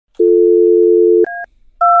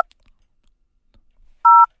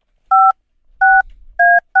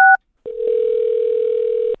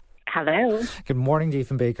Hello. Good morning,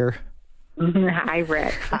 Diefenbaker. Hi,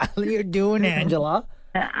 Rick. How are you doing, Angela?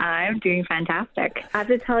 I'm doing fantastic. I have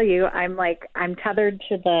to tell you, I'm tethered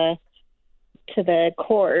to the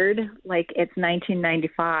cord like it's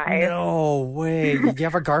 1995. No way. Do you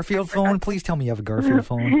have a Garfield phone? Please tell me you have a Garfield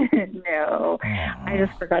phone. No. I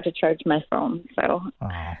just forgot to charge my phone, so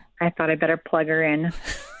I thought I better plug her in.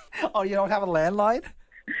 Oh, you don't have a landline?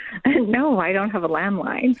 No, I don't have a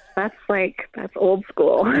landline. That's old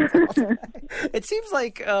school. It seems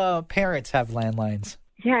like parents have landlines.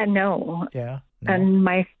 Yeah, no. Yeah. No. And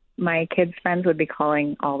my kids' friends would be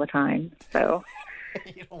calling all the time, so...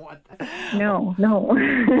 You don't want that. No.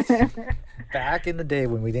 Back in the day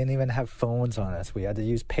when we didn't even have phones on us, we had to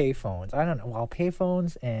use pay phones. I don't know, pay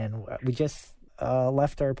phones, and we just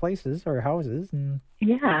left our places, our houses, and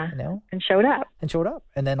and showed up.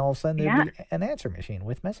 And then all of a sudden there'd be an answer machine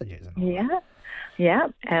with messages. And Yeah,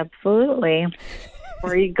 absolutely.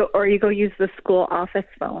 Or you go use the school office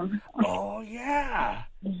phone. Oh yeah.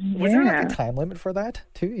 Was there like a time limit for that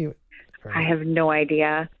too? I have no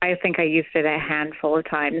idea. I think I used it a handful of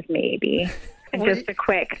times, maybe. Just a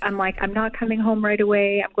quick. I'm like, I'm not coming home right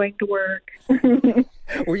away. I'm going to work.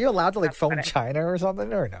 Were you allowed to phone China or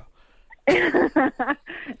something, or no?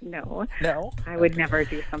 No. I would never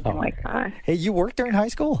do something like that. Hey, you worked during high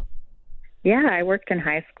school? Yeah, I worked in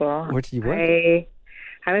high school. Where did you work?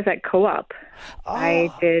 I was at Co-op. Oh.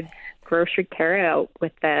 I did grocery carryout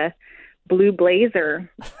with the Blue Blazer.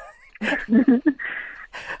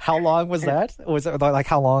 How long was that? Was it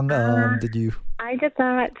how long did you? I did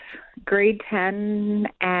that grade 10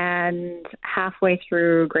 and halfway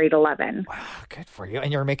through grade 11. Wow, good for you.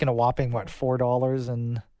 And you were making a whopping, $4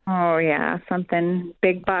 and... Oh, yeah, something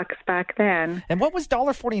big bucks back then. And what was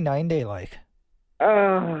 $1.49 day like?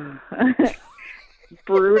 Oh,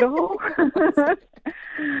 brutal.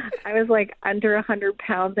 I was under 100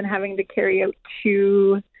 pounds and having to carry out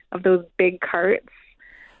 2 of those big carts.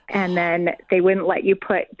 And then they wouldn't let you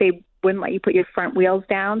put your front wheels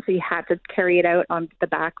down, so you had to carry it out on the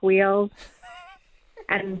back wheels.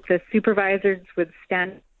 And the supervisors would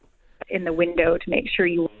stand in the window to make sure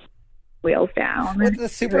you wheels down. Well, the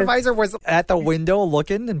supervisor was at the window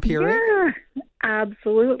looking and peering? Yeah,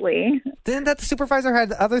 absolutely. Didn't that the supervisor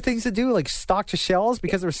had other things to do, like stock the shelves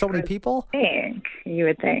because there were so many people? You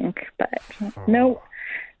would think, but no.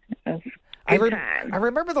 I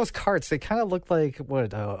remember those carts. They kind of looked like,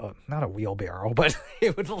 not a wheelbarrow, but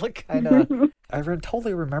it would look kind of... I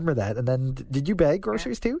totally remember that. And then, did you bag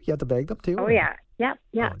groceries too? You had to bag them too? Oh, yeah. Yep.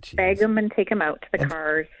 Oh, bag them and take them out to the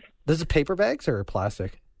cars. This is paper bags or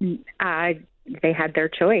plastic? They had their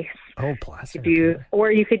choice. Oh, plastic.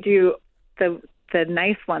 Or you could do the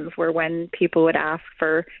nice ones were when people would ask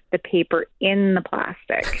for the paper in the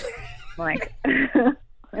plastic.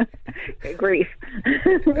 Grief.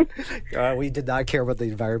 We did not care about the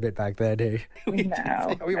environment back then, hey?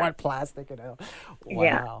 We want plastic, Wow.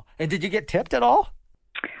 Yeah. And did you get tipped at all?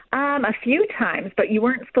 A few times, but you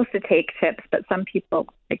weren't supposed to take tips, but some people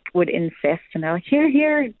would insist, and they're like,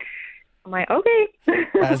 here. I'm like, okay.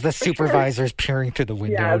 As the supervisor's peering through the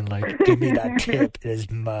window and give me that tip, it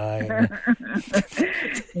is mine.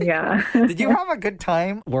 Yeah. Did you have a good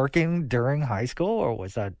time working during high school, or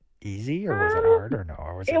was that easy, or was it hard, or no?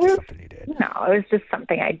 Or was it just something you did? No, it was just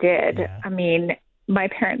something I did. Yeah. I mean, my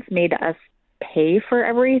parents made us pay for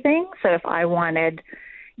everything. So if I wanted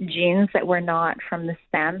jeans that were not from the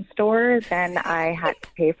Stan store, then I had to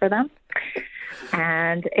pay for them.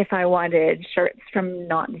 And if I wanted shirts from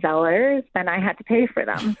Not Zellers, then I had to pay for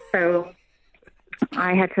them. So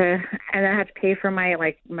I had to pay for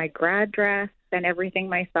my grad dress and everything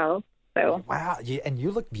myself. So wow, and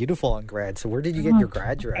you look beautiful on grad. So where did you get your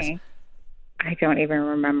grad dress? I don't even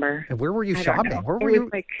remember. And where were you shopping? Where were you?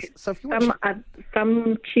 So if you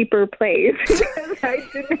some cheaper place because I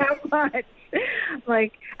didn't have much.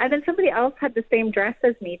 And then somebody else had the same dress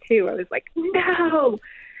as me too. I was like, no.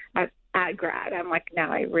 At grad, I'm like, no,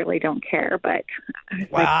 I really don't care. But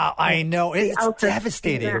wow, I know it's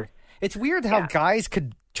devastating. Yeah. It's weird how guys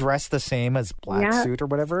could dress the same as black suit or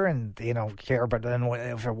whatever, and they don't care. But then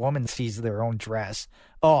if a woman sees their own dress,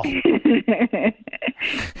 oh.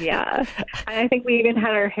 Yeah. I think we even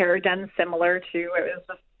had our hair done similar too. It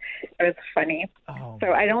was funny. Oh.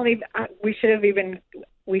 So I don't even,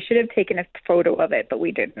 we should have taken a photo of it, but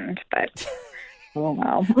we didn't. But oh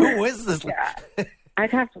well. Who is this? Yeah.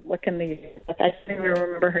 I'd have to look in the... I don't even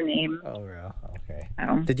remember her name. Oh, yeah. Okay.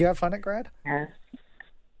 Did you have fun at grad? Yes.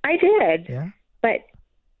 I did. Yeah? But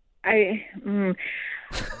I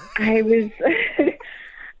was...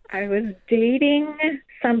 I was dating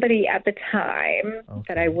somebody at the time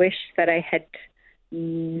that I wish that I had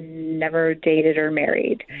never dated or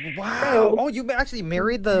married. Wow. So, you actually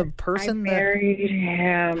married the person? I married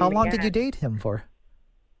him. How long did you date him for?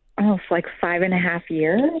 Oh, for like 5.5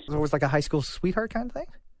 years. So it was like a high school sweetheart kind of thing?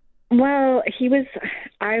 Well,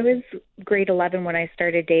 I was grade 11 when I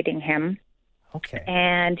started dating him. Okay.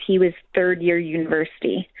 And he was third year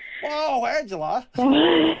university. Whoa, Angela.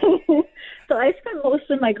 So I spent most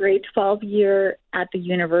of my grade 12 year at the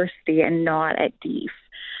university and not at DEEF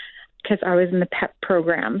because I was in the PEP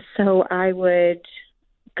program. So I would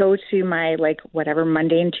go to my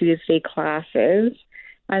Monday and Tuesday classes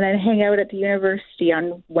and then hang out at the university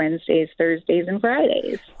on Wednesdays, Thursdays, and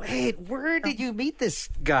Fridays. Wait, where did you meet this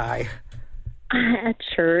guy? At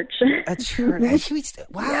church. At church.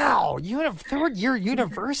 Wow, you had a third year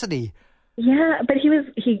university. Yeah, but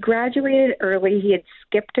he graduated early. He had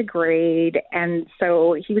skipped a grade, and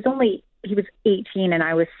so he was 18 and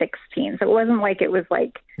I was 16. So it wasn't like it was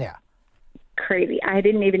crazy. I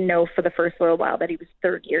didn't even know for the first little while that he was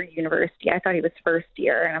third year university. I thought he was first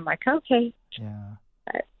year, and I'm like, okay. Yeah.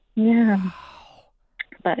 But, yeah.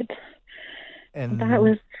 But that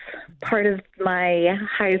was part of my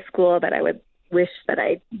high school that I would wish that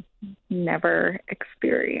I never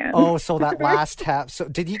experienced. Oh, so that last tap. So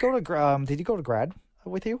did he go to grad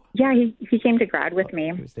with you? Yeah, he came to grad with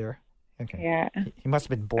me. He was there. Okay. Yeah. He must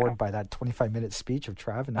have been bored by that 25-minute speech of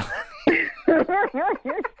Travis.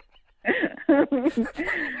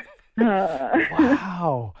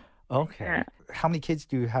 Wow. Okay. Yeah. How many kids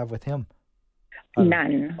do you have with him?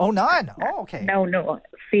 None. Oh, none. Oh, okay. No.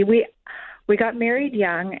 See, we got married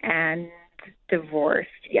young and divorced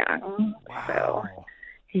young. Wow. So,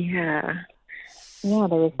 yeah, there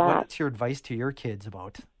was that. What's your advice to your kids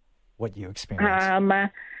about what you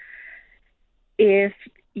experienced? If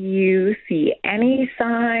you see any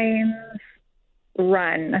signs,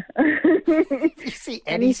 run. If you see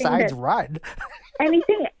any signs, run. Any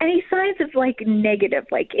signs of negative,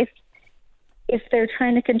 if they're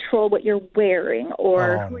trying to control what you're wearing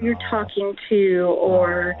or who you're talking to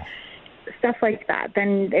or stuff like that,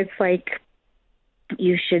 then it's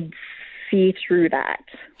you should see through that.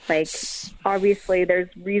 Obviously there's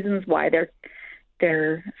reasons why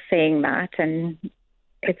they're saying that, and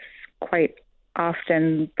it's quite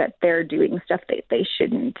often that they're doing stuff that they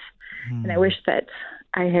shouldn't. And I wish that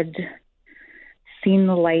I had seen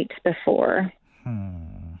the light before.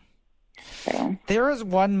 So. There was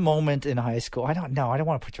one moment in high school. I don't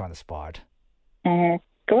want to put you on the spot. Go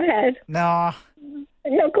ahead. No,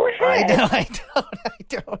 go ahead. I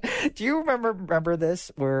don't. Do you remember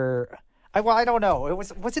this? Where I don't know.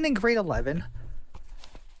 Was it in grade 11?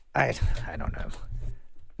 I don't know.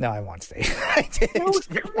 No, I won't say. No,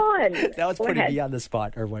 come on. That was putting me on the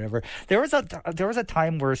spot or whatever. There was a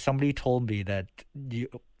time where somebody told me that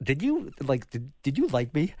did you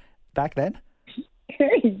like me back then?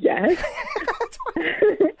 Yes.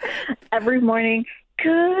 Every morning,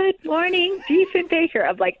 good morning, Diefenbaker.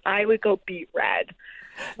 I'm I would go beat red.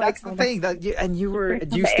 That's the thing. Do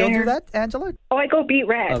you still do that, Angela? Oh, I go beat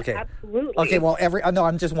red. Okay. Absolutely. Okay, well,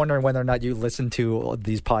 I'm just wondering whether or not you listen to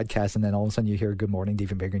these podcasts and then all of a sudden you hear good morning,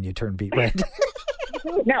 Diefenbaker, and you turn beat red.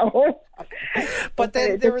 No. But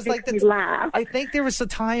then there was laugh. I think there was a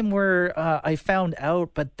time where I found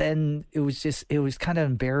out, but then it was kind of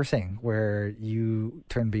embarrassing where you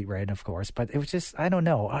turned beet red, of course. But it was just, I don't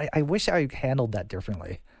know. I wish I handled that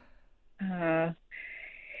differently.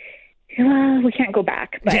 Well, we can't go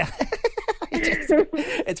back. But. Yeah.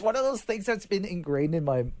 It's one of those things that's been ingrained in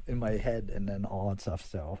my head and then all that stuff.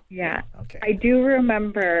 So yeah. Okay. I do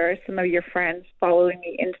remember some of your friends following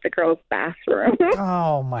me into the girls' bathroom.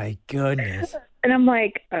 Oh my goodness. And I'm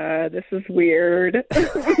this is weird.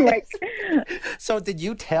 So did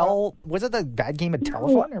you tell, was it the bad game of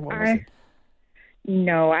telephone or what was it?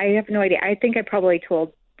 No, I have no idea. I think I probably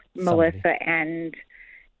told Melissa and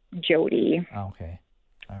Jody. Oh, okay.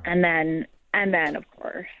 All right. And then of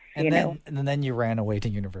course, and then you ran away to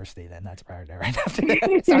university. Then that's right after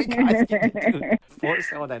that. So guys, more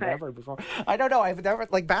so than ever before. I don't know. I've never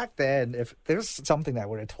back then. If there's something that I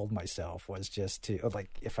would have told myself was just to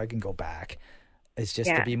if I can go back, is just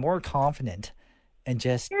to be more confident and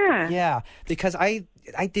just because I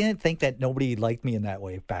didn't think that nobody liked me in that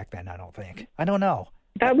way back then. I don't think. I don't know.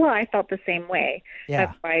 I felt the same way. Yeah.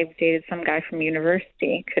 That's why I dated some guy from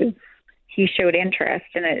university because he showed interest,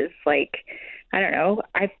 and it was I don't know.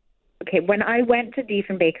 When I went to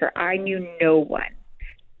Diefenbaker, I knew no one.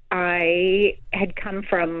 I had come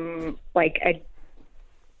from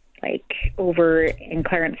over in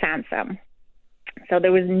Clarence Sansom. So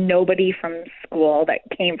there was nobody from school that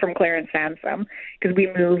came from Clarence Sansom because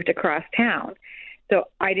we moved across town. So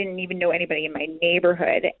I didn't even know anybody in my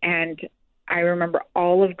neighborhood. And I remember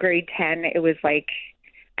all of grade 10. It was like,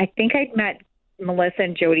 I think I'd met Melissa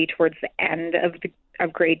and Jody towards the end of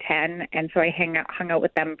grade 10. And so I hung out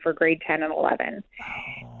with them for grade 10 and 11.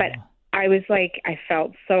 Oh. But I was like, I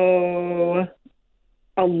felt so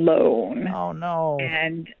alone. Oh, no.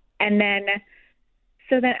 And then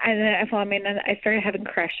I started having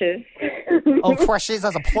crushes. Oh, crushes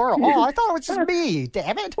as a plural. Oh, I thought it was just me.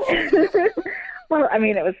 Damn it. Well, I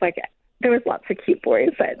mean, it was like, there was lots of cute boys.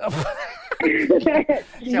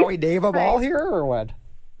 Shall we name them all here or what?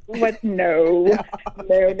 What? No.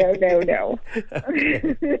 No.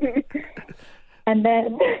 And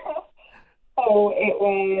then, it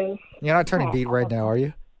was... You're not turning beat right now, are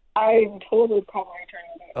you? I'm totally probably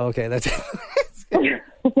turning beat. Okay, that's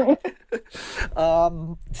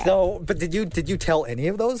but did you tell any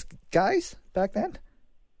of those guys back then?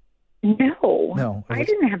 No. I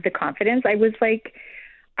didn't have the confidence. I was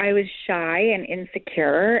shy and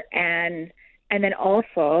insecure, and then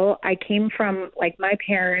also I came from, like, my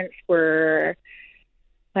parents were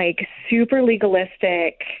like super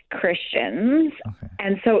legalistic Christians. Okay.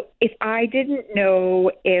 And so if I didn't know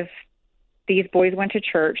if these boys went to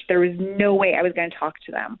church, there was no way I was going to talk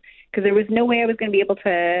to them, because there was no way I was going to be able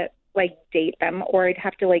to, like, date them, or I'd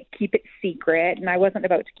have to, like, keep it secret, and I wasn't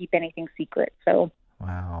about to keep anything secret. So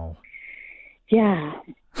wow. Yeah.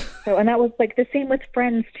 So, and that was like the same with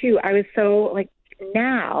friends too. I was so, like,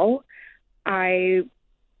 now I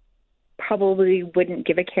probably wouldn't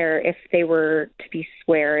give a care if they were to be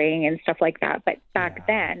swearing and stuff like that. But back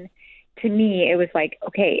then, to me, it was like,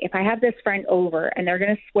 okay, if I have this friend over and they're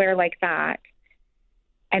going to swear like that,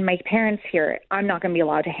 and my parents hear it, I'm not going to be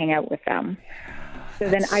allowed to hang out with them. So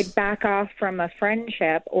then I'd back off from a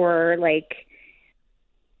friendship, or, like,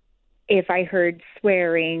 if I heard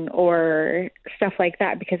swearing or stuff like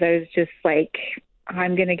that, because I was just like,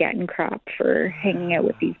 I'm going to get in crap for hanging out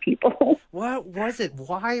with these people. What was it?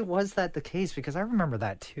 Why was that the case? Because I remember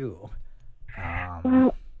that too.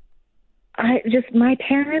 Well, my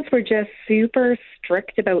parents were just super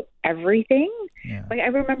strict about everything. Yeah. Like, I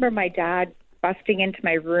remember my dad busting into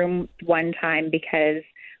my room one time because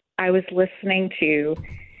I was listening to,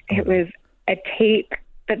 it was a tape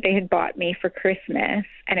that they had bought me for Christmas,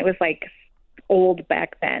 and it was, like, old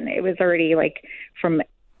back then. It was already, like, from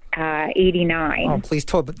 89. Oh, please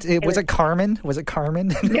tell me. Was it Carmen? Was it Carmen?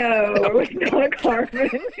 No, it was not Carmen.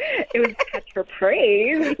 It was Petra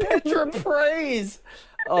Praise. Petra Praise.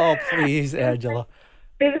 Oh, please, Angela.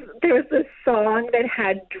 There was this song that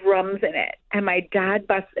had drums in it, and my dad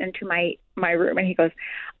busts into my room, and he goes,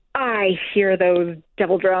 I hear those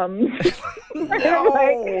devil drums. No.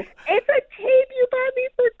 Like, it's a tape you bought me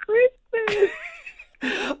for Christmas.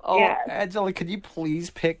 Oh, yes. Angela, could you please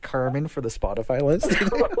pick Carmen for the Spotify list?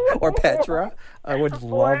 Or Petra? I would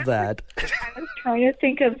love that. I was trying to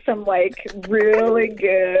think of some, like, really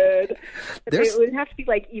good. It would have to be,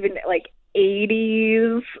 like, even, like,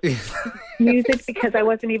 80s music, because I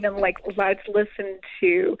wasn't even, like, allowed to listen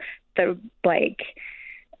to the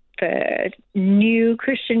new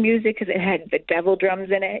Christian music, because it had the devil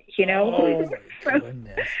drums in it, you know? Oh, my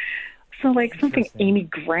goodness. So, like, something Amy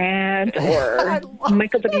Grant or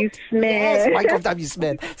Michael W. Smith. Yes, Michael W.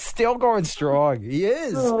 Smith. Still going strong. He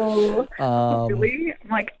is. Oh, really? I'm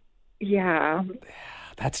like, yeah.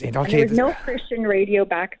 That's it. Okay. There was no Christian radio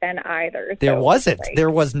back then either. There wasn't. Like,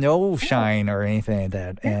 there was no Shine or anything like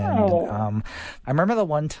that. No. And I remember the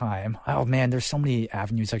one time. Oh man, there's so many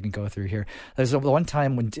avenues I can go through here. There's the one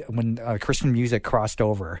time when Christian music crossed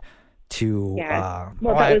over to. That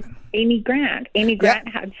was Amy Grant. Amy Grant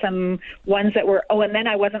had some ones that were. Oh, and then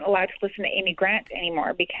I wasn't allowed to listen to Amy Grant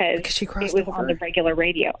anymore because she crossed it was over on the regular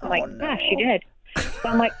radio. I'm like, no. yeah, she did. So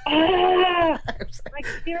I'm like, like,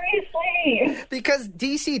 seriously? Because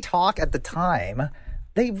DC Talk at the time,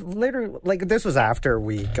 they literally, like, this was after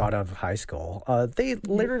we got out of high school. They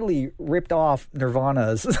literally ripped off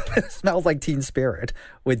Nirvana's "Smells Like Teen Spirit"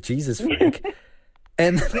 with Jesus Freak.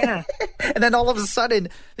 And and then all of a sudden,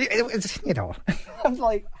 it's, you know, I'm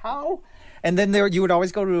like, how? And then you would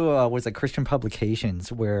always go to Christian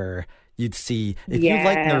publications where you'd see, if you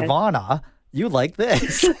like Nirvana, you like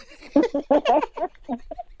this.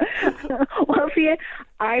 Well, see,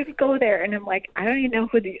 I go there and I'm like, I don't even know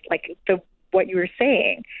who what you were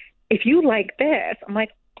saying. If you like this, I'm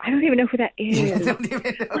like, I don't even know who that is. Don't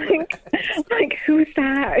even know. like, who's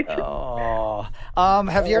that? Oh,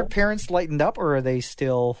 have your parents lightened up, or are they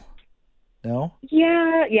still? No.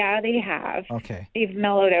 Yeah, they have. Okay. They've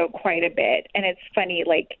mellowed out quite a bit, and it's funny.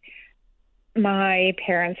 Like, my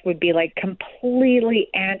parents would be, like, completely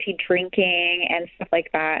anti-drinking and stuff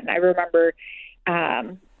like that. And I remember,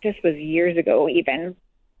 this was years ago, even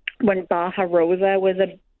when Baja Rosa was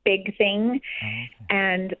a big thing. Okay.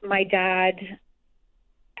 And my dad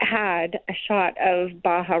had a shot of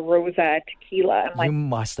Baja Rosa tequila. I'm like, you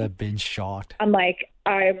must have been shocked.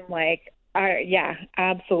 Yeah,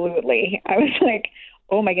 absolutely. I was like,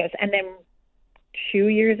 oh my goodness. And then 2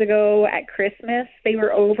 years ago at Christmas, they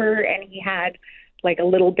were over and he had like a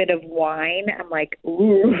little bit of wine. I'm like,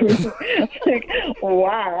 ooh, like,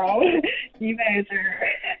 wow, you guys are.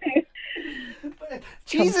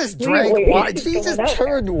 Jesus drank wine. Jesus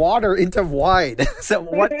turned water into wine. So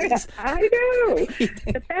what is? I know,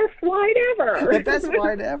 the best wine ever. The best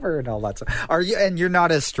wine ever, and all that stuff. Are you? And you're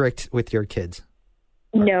not as strict with your kids?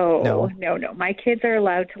 No. My kids are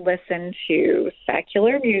allowed to listen to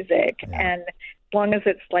secular music, and as long as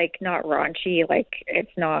it's like not raunchy, like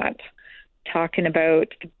it's not talking about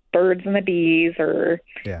the birds and the bees or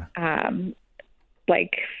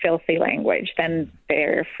like filthy language, then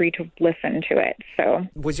they're free to listen to it. So,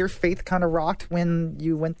 was your faith kind of rocked when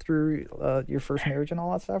you went through your first marriage and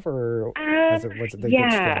all that stuff, or was it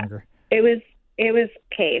get stronger? It was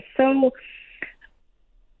okay. So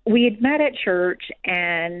we had met at church,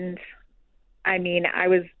 and I mean, I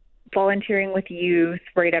was volunteering with youth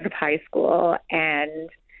right out of high school, and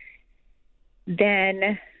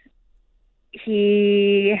then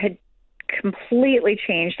he had completely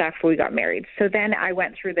changed after we got married. So then I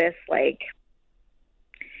went through this, like,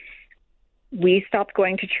 we stopped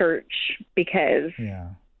going to church because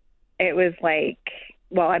it was like,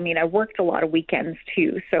 well, I mean, I worked a lot of weekends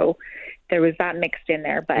too, so there was that mixed in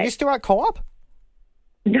there. But are you still at Co-op?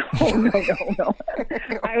 No.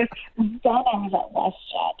 I was at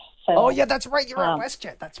WestJet. So, oh yeah, that's right. You were at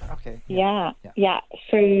WestJet. That's right. Okay. Yeah.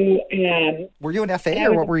 So, were you an FA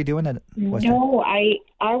or what were you doing at WestJet? No, I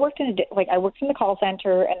worked in the call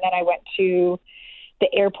center, and then I went to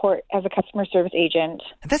the airport as a customer service agent.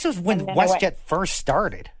 And this was when WestJet first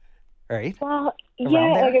started, right? Well,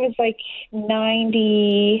 like it was like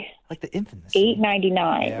 90, like the infamous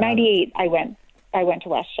 99, 98. I went to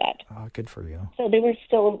WestJet. Oh, good for you. So they were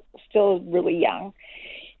still really young.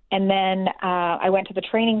 And then I went to the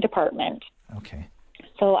training department. Okay.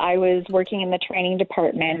 So I was working in the training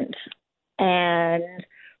department, and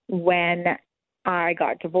when I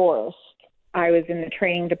got divorced, I was in the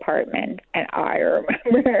training department, and I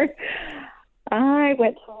remember I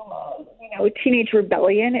went through, teenage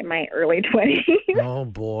rebellion in my early 20s. Oh,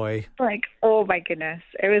 boy. Like, oh, my goodness.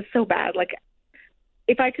 It was so bad. Like,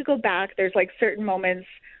 if I could go back, there's like certain moments,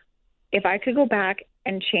 if I could go back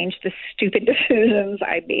and change the stupid decisions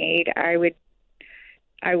I made, I would,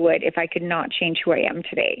 if I could not change who I am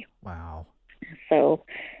today. Wow. So,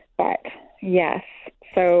 but yes.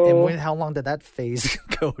 So. And how long did that phase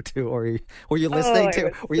go to? Or were you listening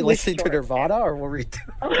to Nirvana, or what were you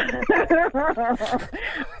doing?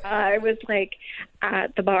 I was like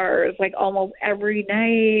at the bars like almost every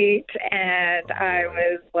night, and I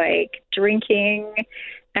was like drinking,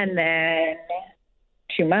 and then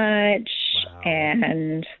too much,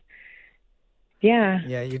 and yeah,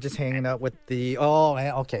 you're just hanging out with the. Oh,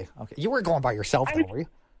 okay. You were going by yourself, though, were you?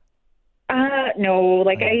 No,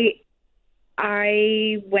 like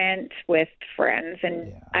I went with friends,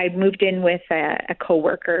 and I moved in with a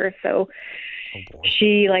coworker. So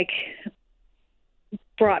she like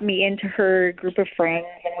brought me into her group of friends,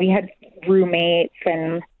 and we had roommates,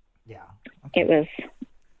 and it was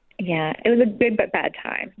a good but bad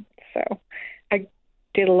time. So I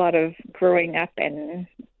did a lot of growing up, and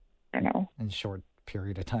I don't know, in a short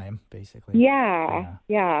period of time, basically. Yeah.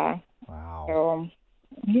 Wow. So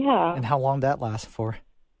and how long did that last for?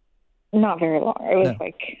 Not very long. It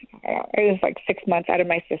was like 6 months out of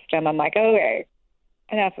my system. I'm like, okay,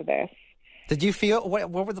 enough of this. Did you feel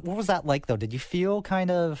what was that like though? Did you feel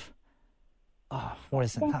kind of what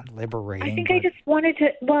is it? Not liberating. I think I just wanted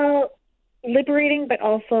to liberating, but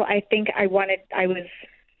also I think I was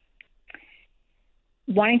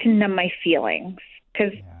wanting to numb my feelings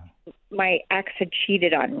because my ex had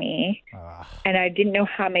cheated on me, and I didn't know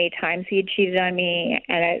how many times he had cheated on me,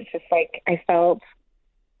 and it's just like I felt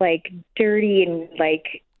like dirty, and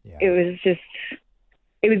like it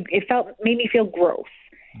made me feel gross.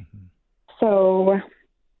 Mm-hmm. So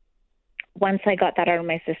once I got that out of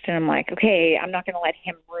my system, I'm like, okay, I'm not going to let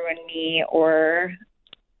him ruin me or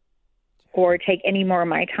take any more of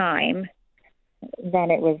my time. Then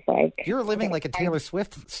it was like you're living like a Taylor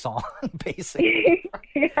Swift song, basically.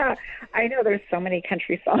 Yeah, I know. There's so many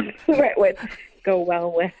country songs that would go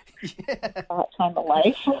well with that time of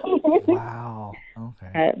life. Wow.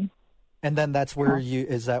 Okay. And then that's where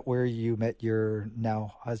is that where you met your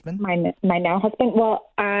now husband? My now husband.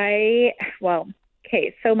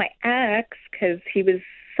 Okay. So my ex, because he was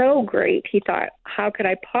so great, he thought, how could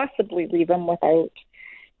I possibly leave him without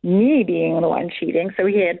me being the one cheating. So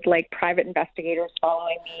he had like private investigators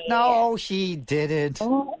following me. No, he didn't.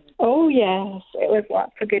 Oh yes, it was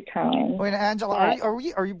lots of good times. Wait, Angela,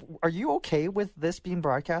 are you okay with this being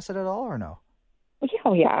broadcasted at all, or no?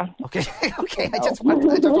 Oh yeah. Okay, okay. I just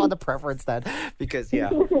wanted to preference that because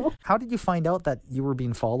How did you find out that you were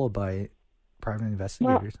being followed by private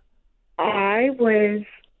investigators? Well, I was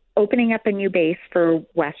opening up a new base for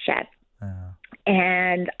WestJet,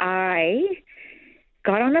 and I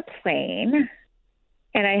got on a plane,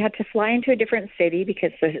 and I had to fly into a different city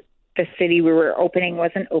because the city we were opening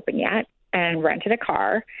wasn't open yet, and rented a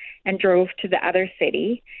car and drove to the other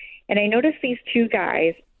city. And I noticed these two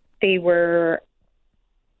guys, they were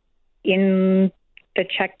in the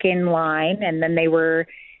check-in line, and then they were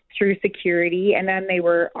through security, and then they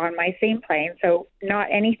were on my same plane. So not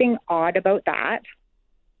anything odd about that.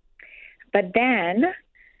 But then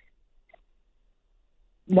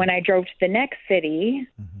when I drove to the next city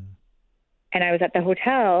and I was at the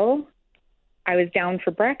hotel, I was down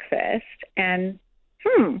for breakfast, and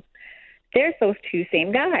there's those two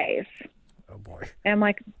same guys. Oh boy. And I'm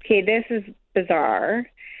like, okay, this is bizarre.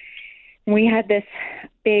 We had this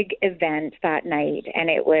big event that night, and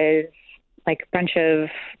it was like a bunch of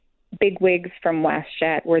big wigs from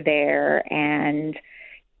WestJet were there, and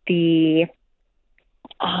the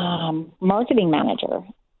marketing manager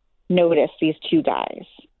noticed these two guys,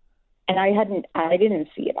 and I didn't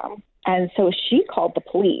see them. And so she called the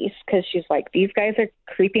police because she's like, these guys are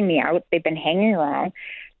creeping me out. They've been hanging around.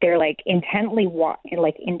 They're like intensely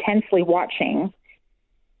watching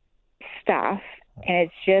stuff, and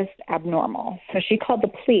it's just abnormal. So she called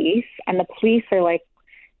the police, and the police are like,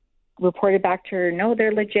 reported back to her, no,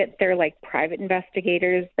 they're legit. They're like private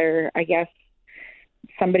investigators. They're, I guess,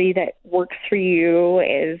 somebody that works for you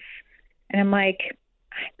is, and I'm like,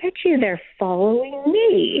 I bet you they're following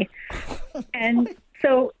me. And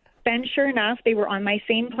so then sure enough, they were on my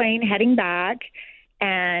same plane heading back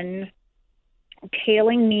and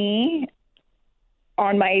tailing me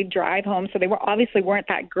on my drive home. So they weren't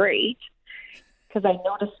that great because I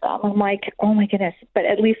noticed them. I'm like, oh my goodness. But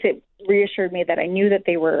at least it reassured me that I knew that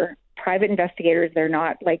they were private investigators. They're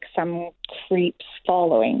not like some creeps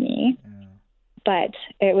following me. But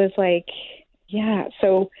it was like,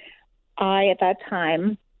 so I, at that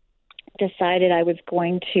time, decided I was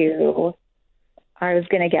going to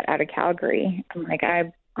get out of Calgary. I'm like,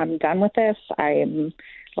 I'm done with this.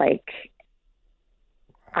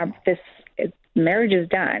 Marriage is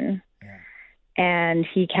done. Yeah. And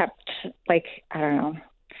he kept like, I don't know.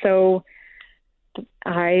 So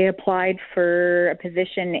I applied for a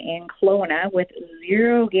position in Kelowna with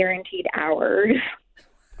 0 guaranteed hours.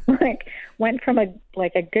 Like went from a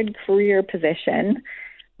good career position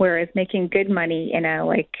where I was making good money in a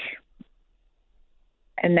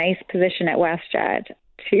nice position at WestJet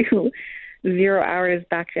to 0 hours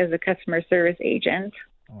back as a customer service agent.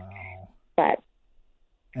 Wow. But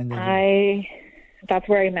that's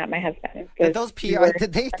where I met my husband. Did those PI,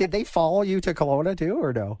 did they follow you to Kelowna too,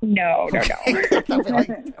 or no? No.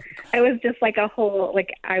 It was just like a whole,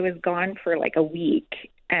 I was gone for like a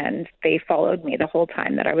week, and they followed me the whole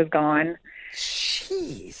time that I was gone.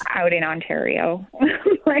 Jeez. Out in Ontario.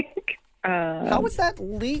 How was that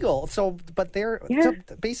legal? So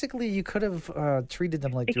basically you could have treated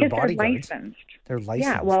them like your bodyguards. They're licensed.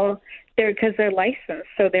 Yeah, well, because they're licensed,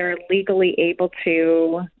 so they're legally able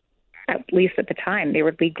to, at least at the time, they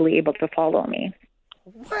were legally able to follow me.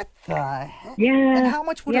 What the heck? Yeah. And how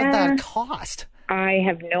much would that cost? I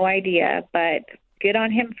have no idea, but good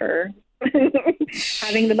on him for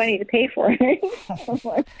having the money to pay for it.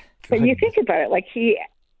 But you think about it,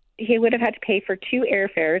 he would have had to pay for 2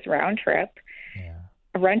 airfares round trip,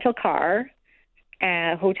 a rental car,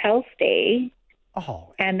 a hotel stay,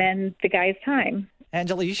 and then the guy's time.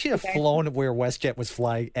 Angela, you should have flown where WestJet was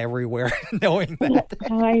flying everywhere, knowing that.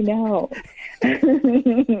 I know.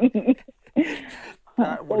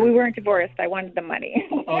 Well, we weren't divorced. I wanted the money.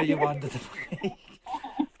 Oh, you wanted the money.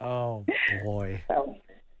 Oh, boy. So,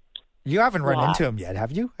 you haven't run into him yet,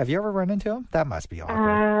 have you? Have you ever run into him? That must be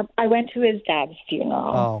awkward. I went to his dad's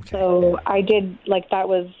funeral. Oh, okay. So I did, that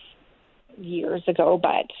was years ago,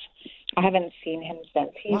 but I haven't seen him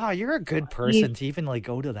since. Wow, you're a good person to even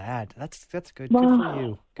go to that. That's good. Good for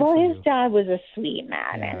you. His dad was a sweet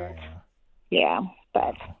man.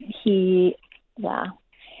 But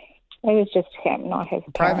it was just him, not his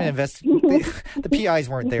private the PIs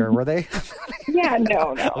weren't there, were they? Yeah,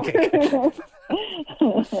 no. Okay.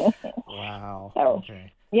 Wow. So,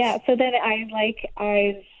 okay. Yeah, so then I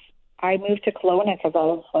moved to Kelowna because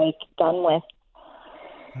I was done with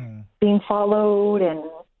being followed, and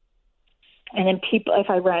And then people, if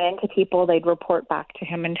I ran into people, they'd report back to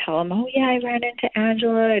him and tell him, oh yeah, I ran into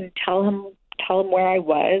Angela, and tell him where I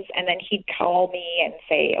was. And then he'd call me and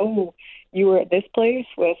say, oh, you were at this place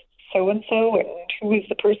with so-and-so, and who was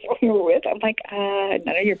the person we were with? I'm like,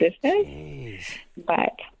 none of your business. Jeez.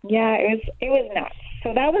 But yeah, it was nuts.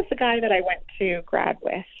 So that was the guy that I went to grad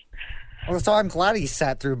with. Well, so I'm glad he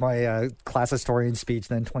sat through my class historian speech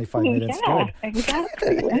then 25 minutes. Yeah, Good.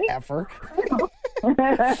 Exactly. Right? Effer.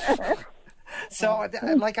 So,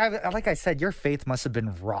 like I said, your faith must have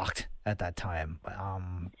been rocked at that time.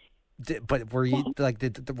 But were you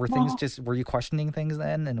were you questioning things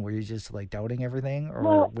then, and were you just like doubting everything,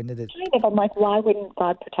 or when did it? Kind of. I'm like, why wouldn't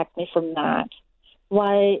God protect me from that?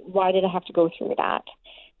 Why did I have to go through that?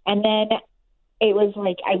 And then it was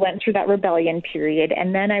like I went through that rebellion period,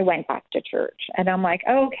 and then I went back to church, and I'm like,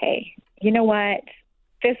 okay, you know what?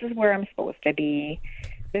 This is where I'm supposed to be.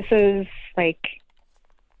 This is like,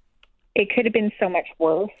 it could have been so much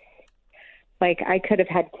worse. Like, I could have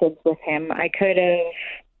had kids with him. I could have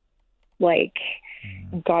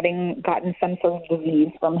gotten some sort of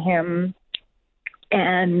disease from him,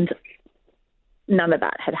 and none of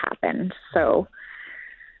that had happened. So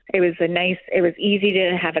it was easy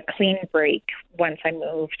to have a clean break once I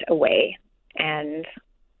moved away. And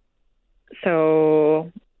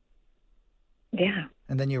so, yeah.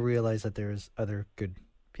 And then you realize that there's other good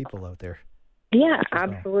people out there. Yeah,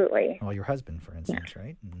 absolutely. Well, your husband, for instance,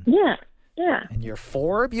 right? And, yeah. And your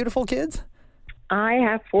 4 beautiful kids? I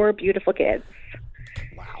have 4 beautiful kids.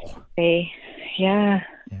 Wow.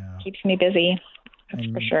 Keeps me busy. That's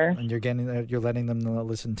for sure. And you're letting them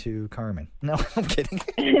listen to Carmen. No, I'm kidding.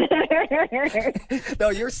 No,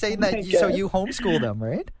 you're saying that so you homeschool them,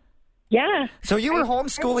 right? Yeah. So you were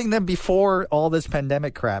homeschooling them before all this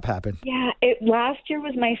pandemic crap happened. Yeah. Last year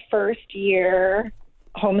was my first year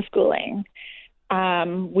homeschooling.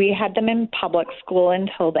 We had them in public school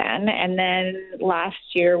until then. And then last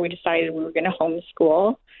year we decided we were going to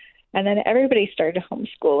homeschool. And then everybody started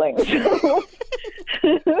homeschooling.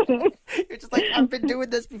 You're just like, I've been doing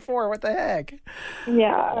this before. What the heck?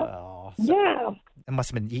 Yeah. Oh, it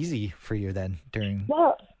must have been easy for you then during...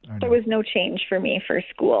 Well, there was no change for me for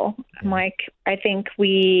school. Yeah. I think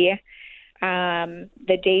the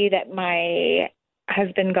day that my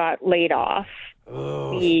husband got laid off,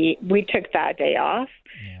 we took that day off.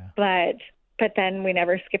 Yeah. But then we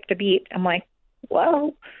never skipped a beat. I'm like,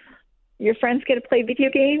 well, your friends get to play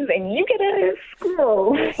video games and you get out of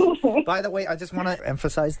school. By the way, I just want to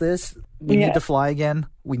emphasize this. We need to fly again.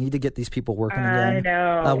 We need to get these people working again. I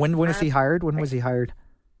know. When was he hired? When was he hired?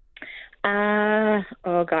 Oh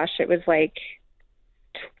gosh, it was like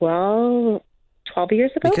 12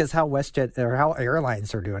 years ago. Because how WestJet or how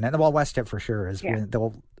airlines are doing it. Well, WestJet for sure is when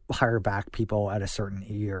they'll hire back people at a certain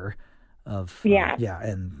year of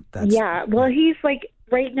and that's Well, he's like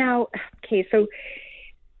right now. Okay, so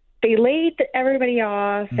they laid everybody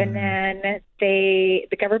off, and then the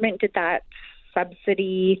government did that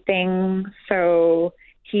subsidy thing. So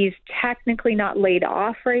he's technically not laid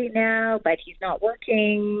off right now, but he's not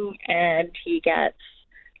working, and he gets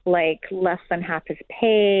like less than half his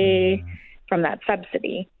pay from that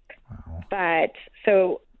subsidy. Wow.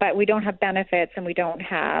 But we don't have benefits, and we don't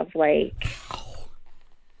have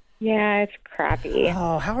it's crappy.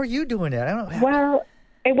 Oh, how are you doing it? Well,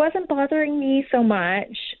 it wasn't bothering me so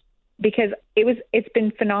much because it's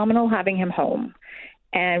been phenomenal having him home,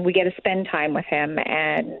 and we get to spend time with him,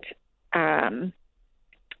 and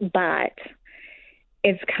but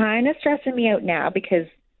it's kind of stressing me out now because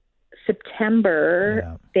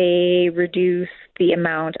September they reduced the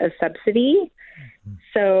amount of subsidy.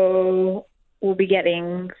 So we'll be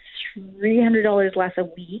getting $300 less a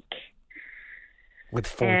week. With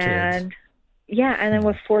 4 kids. Yeah, and then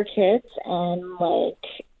with 4 kids,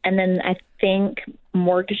 and then I think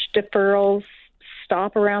mortgage deferrals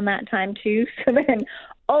stop around that time too. So then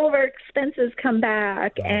all of our expenses come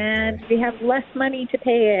back, and we have less money to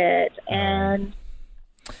pay it, and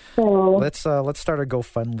so let's start a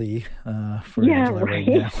GoFundMe for Angela right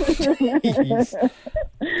now.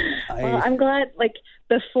 Well, I'm glad.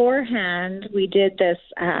 Beforehand, we did this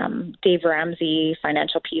Dave Ramsey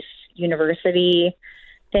Financial Peace University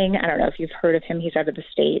thing. I don't know if you've heard of him. He's out of the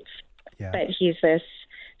States, but he's this.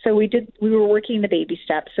 So we were working the baby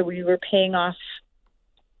steps. So we were paying off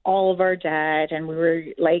all of our debt, and we were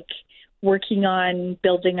working on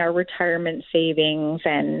building our retirement savings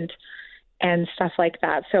and stuff like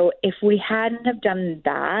that. So if we hadn't have done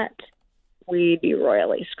that, we'd be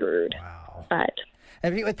royally screwed. Wow.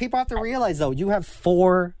 And people have to realize, though, you have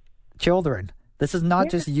 4 children. This is not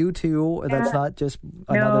just you 2. That's not just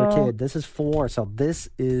another kid. This is 4. So this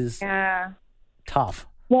is tough.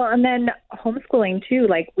 Well, and then homeschooling too.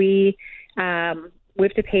 Like we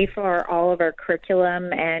have to pay for all of our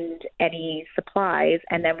curriculum and any supplies,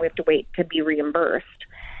 and then we have to wait to be reimbursed.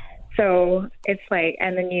 So it's like,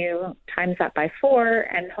 and then you times that by 4,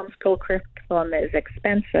 and homeschool curriculum is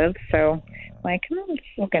expensive. So like, it's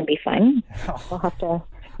not going to be fun. We'll have to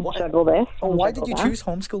juggle this. Why did you choose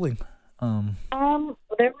homeschooling? There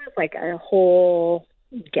was like a whole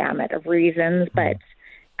gamut of reasons, but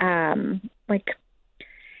like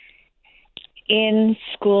in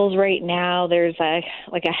schools right now, there's a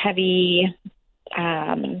heavy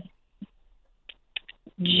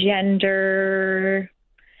gender.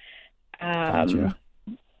 Gotcha.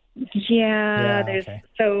 There's okay.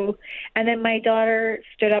 So, and then my daughter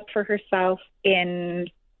stood up for herself in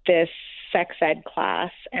this sex ed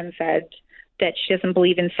class and said that she doesn't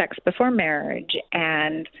believe in sex before marriage,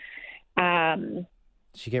 and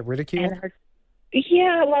she get ridiculed. The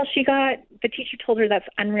teacher told her that's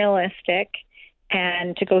unrealistic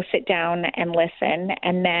and to go sit down and listen,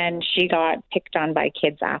 and then she got picked on by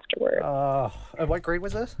kids afterwards. What grade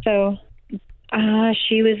was this? So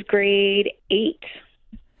she was grade 8.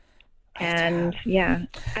 And and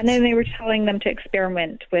then they were telling them to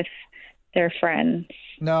experiment with their friends.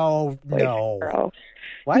 No.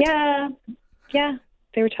 What? Yeah.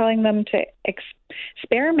 They were telling them to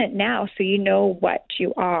experiment now, so you know what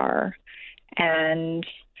you are, and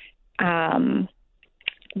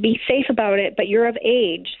be safe about it. But you're of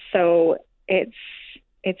age, so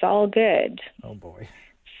it's all good. Oh boy.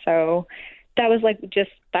 So that was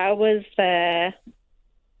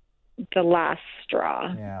the last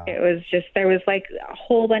straw. Yeah. It was just, there was like a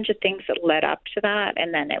whole bunch of things that led up to that,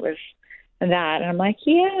 and then it was that, and I'm like,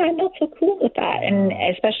 I'm not so cool with that. And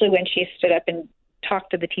especially when she stood up and talked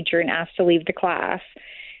to the teacher and asked to leave the class,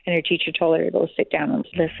 and her teacher told her to go sit down and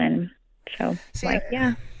listen. So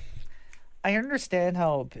I understand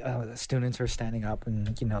how the students are standing up, and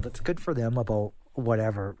that's good for them about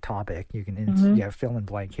whatever topic. You can fill in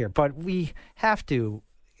blank here, but we have to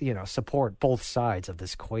support both sides of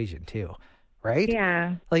this equation too, right?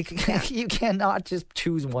 Yeah. Like you cannot just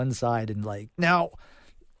choose one side and like, no,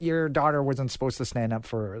 your daughter wasn't supposed to stand up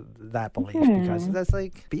for that belief, because that's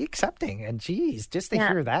like, be accepting. And geez, just to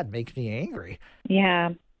hear that makes me angry. Yeah.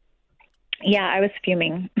 Yeah, I was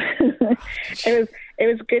fuming. It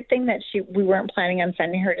was a good thing that we weren't planning on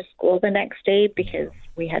sending her to school the next day, because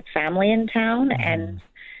we had family in town, and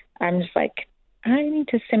I'm just like, I need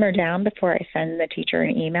to simmer down before I send the teacher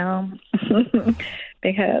an email,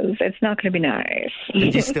 because it's not going to be nice.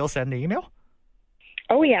 Did you still send the email?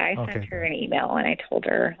 Oh, yeah. I sent her an email, and I told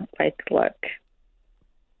her, like, look.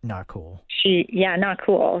 Not cool. Not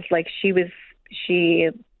cool. Like, she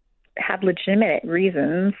had legitimate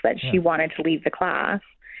reasons that she wanted to leave the class.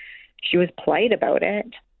 She was polite about it.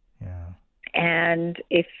 Yeah. And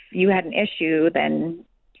if you had an issue, then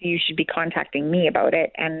you should be contacting me about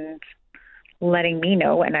it and letting me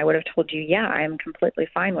know, and I would have told you, I'm completely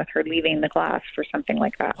fine with her leaving the class for something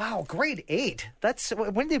like that. Wow, grade 8.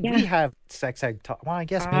 When did we have sex ed talk? Well, I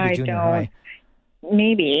guess maybe junior high.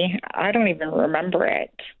 Maybe. I don't even remember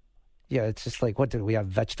it. Yeah, it's just like, what, did we have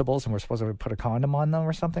vegetables and we're supposed to put a condom on them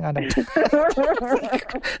or something? I don't I was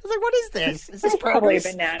like, what is this? Is this probably a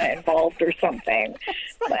banana involved or something?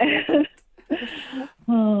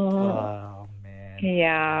 Oh, man.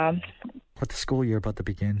 Yeah. What the school year about to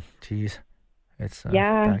begin? Jeez. It's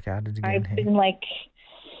back at it again.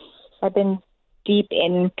 I've been deep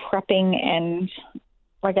in prepping, and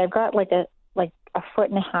like I've got like a 1.5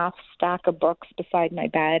 foot stack of books beside my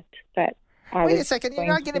bed that. Wait a second! You're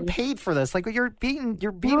not getting paid for this. Like you're being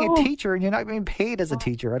a teacher, and you're not being paid as a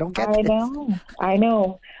teacher. I don't get this. I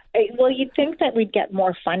know. Well, you'd think that we'd get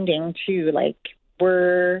more funding too. Like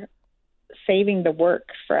we're saving the work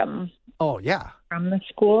from. Oh yeah. From the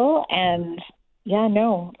school, and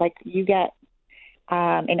like you get.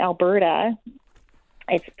 In Alberta,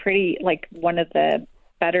 it's pretty like one of the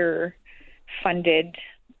better funded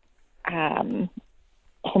homeschooling,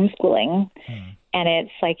 and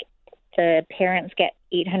it's like the parents get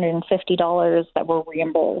 $850 that were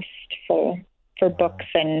reimbursed for books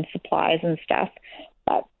and supplies and stuff,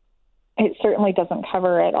 but it certainly doesn't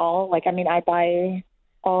cover it all. Like, I mean, I buy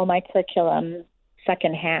all my curriculum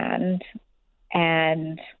secondhand,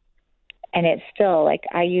 and it's still like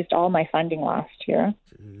I used all my funding last year.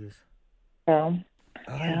 Jeez. So,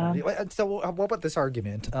 So what about this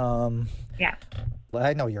argument? Yeah. Well,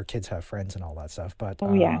 I know your kids have friends and all that stuff, but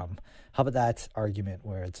how about that argument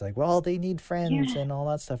where it's like, well, they need friends and all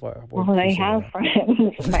that stuff? Well, they have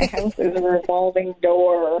friends. My house is a revolving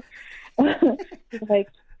door. Like,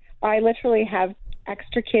 I literally have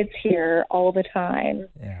extra kids here all the time.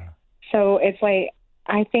 Yeah. So it's like,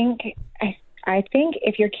 I think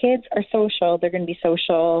if your kids are social, they're going to be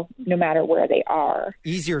social no matter where they are.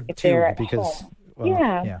 Easier if too, they're because well,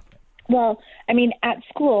 yeah. Well, I mean, at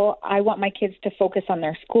school, I want my kids to focus on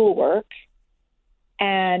their schoolwork.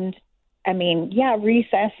 And, I mean,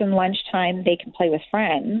 recess and lunchtime, they can play with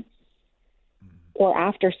friends or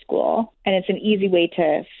after school. And it's an easy way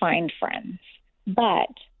to find friends. But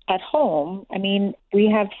at home, I mean, we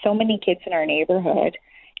have so many kids in our neighborhood.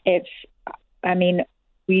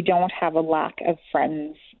 We don't have a lack of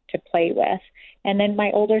friends to play with. And then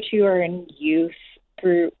my older two are in youth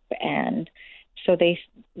group, and so they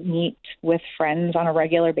meet with friends on a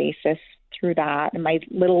regular basis through that. And my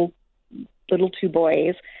little two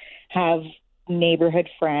boys have neighborhood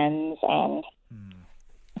friends, and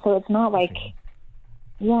so it's not like,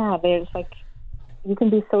 there's like, you can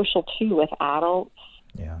be social too with adults.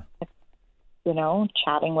 Yeah.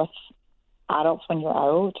 Chatting with adults when you're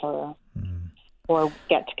out, or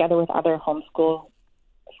get together with other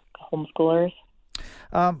homeschoolers.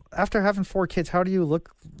 After having 4 kids, how do you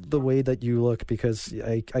look the way that you look? Because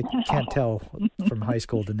I can't tell from high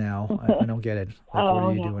school to now. I don't get it. Like, what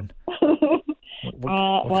are you doing?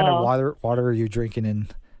 What kind of water are you drinking in?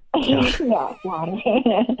 Yeah, water.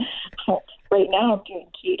 Right now I'm doing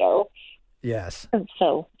keto. Yes.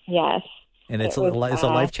 So, yes. And it's a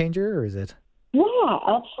life changer, or is it? Yeah,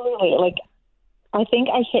 absolutely. Like, I think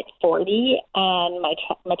I hit 40 and my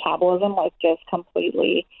metabolism just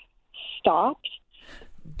completely stopped.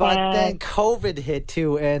 But then COVID hit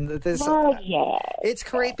too, and this. It's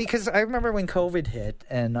great because I remember when COVID hit,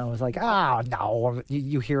 and I was like, no,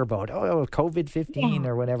 you hear about COVID-15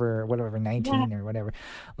 or whatever 19 or whatever,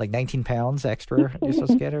 like 19 pounds extra you're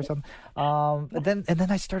supposed to get or something. And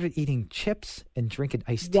then I started eating chips and drinking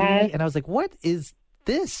iced tea, and I was like, what is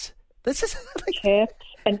this? This is like chips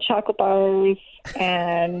and chocolate bars,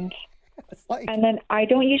 and then I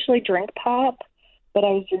don't usually drink pop, but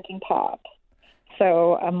I was drinking pop.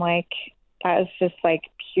 So I'm like, that is just like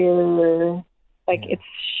pure, it's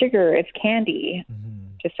sugar, it's candy,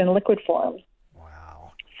 just in liquid form.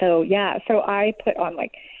 Wow. So I put on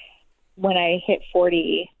when I hit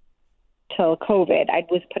 40 till COVID, I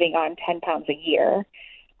was putting on 10 pounds a year.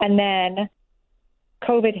 And then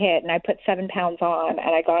COVID hit and I put 7 pounds on,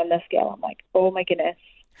 and I got on the scale. I'm like, oh my goodness.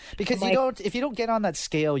 Because if you don't get on that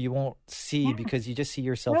scale, you won't see, because you just see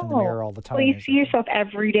yourself in the mirror all the time. Well, you see yourself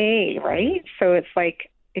every day, right? So it's like,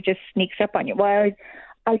 it just sneaks up on you. Well,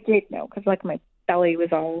 I did know, because my belly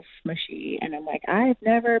was all smushy, and I'm like, I've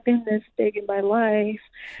never been this big in my life.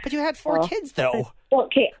 But you had 4 kids, though.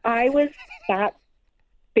 Okay, I was that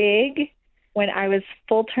big when I was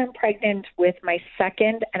full-term pregnant with my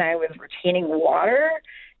second, and I was retaining water,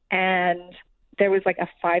 and there was a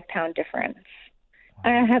 5-pound difference.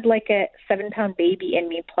 I had a 7-pound baby in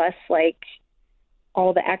me, plus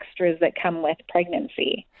all the extras that come with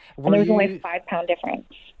pregnancy. And there was only a 5-pound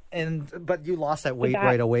difference. But you lost that weight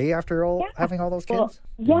right away after having all those kids?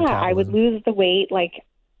 Well, I would lose the weight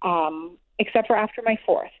except for after my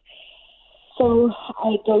 4th. So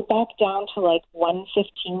I go back down to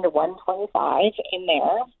 115 to 125 in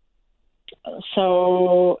there.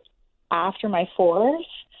 So after my 4th,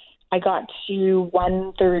 I got to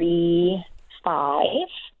 135.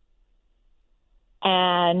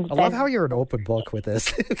 And I love how you're an open book with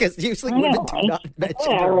this, because usually women do not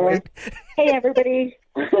mention their weight. Hey, everybody.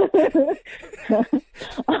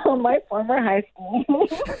 My former high school.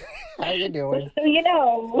 How you doing? You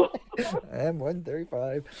know. I'm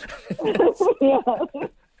 135.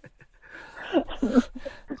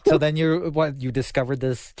 So then you discovered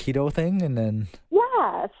this keto thing, and then?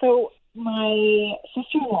 Yeah. So my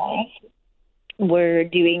sister-in-law were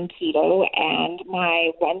doing keto, and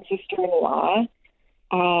my one sister-in-law,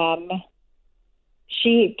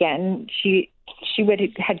 she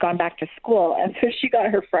had gone back to school, and so she got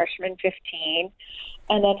her freshman 15,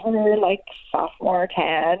 and then her sophomore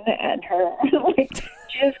 10, and her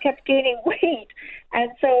she just kept gaining weight,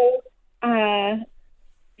 and so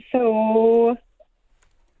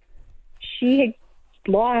she had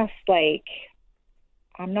lost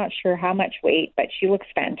I'm not sure how much weight, but she looks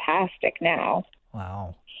fantastic now.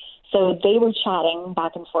 Wow. So they were chatting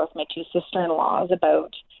back and forth, my two sister-in-laws,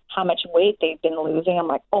 about how much weight they've been losing. I'm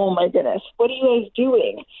like, oh my goodness, what are you guys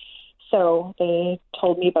doing? So they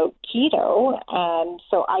told me about keto. And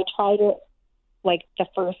so I tried it the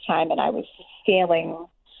first time, and I was failing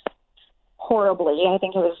horribly. I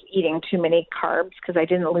think I was eating too many carbs because I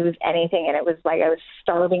didn't lose anything. And it was I was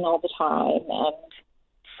starving all the time. And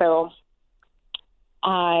so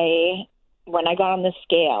when I got on the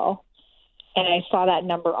scale, and I saw that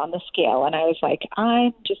number on the scale, and I was like,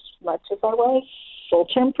 I'm just as much as I was full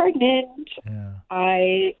term pregnant. Yeah.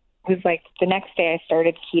 I was like, the next day I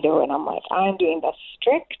started keto, and I'm like, I'm doing this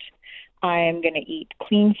strict. I'm going to eat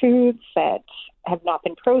clean foods that have not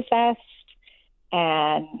been processed.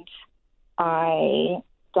 And I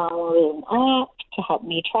downloaded an app to help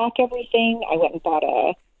me track everything. I went and bought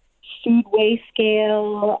a food weigh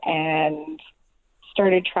scale and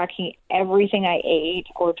started tracking everything I ate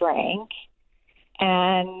or drank.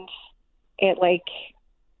 And it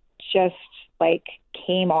just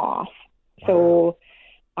came off. Wow. So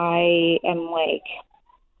I am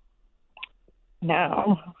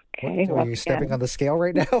now. Okay. Are you stepping on the scale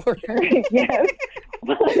right now? Yes.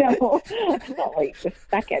 Well, no, not this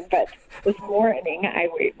second, but this morning I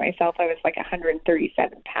weighed myself. I was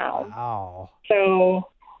 137 pounds. Wow. So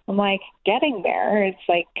I'm getting there. It's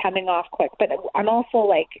coming off quick. But I'm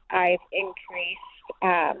also I've increased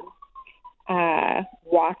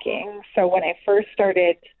walking. So when I first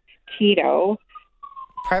started keto.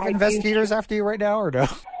 Private investigators after you right now or no?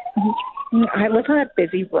 I live on a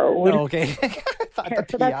busy road. Oh, okay.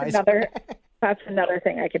 So that's another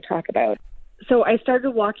thing I could talk about. So I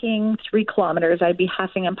started walking 3 kilometers. I'd be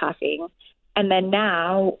huffing and puffing. And then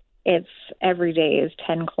now it's every day is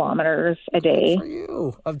 10 kilometers a day. Good for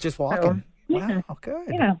you, of just walking. So, yeah. Wow, good.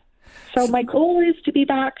 Yeah. So my goal is to be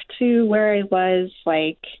back to where I was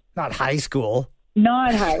Not high school.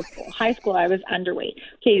 Not high school. High school, I was underweight.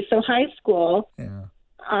 Okay, so high school, yeah.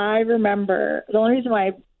 I remember, the only reason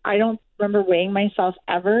why I don't remember weighing myself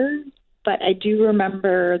ever, but I do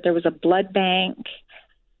remember there was a blood bank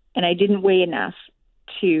and I didn't weigh enough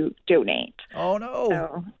to donate. Oh, no.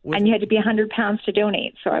 So, and you had to be 100 pounds to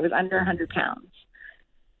donate, so I was under 100 pounds.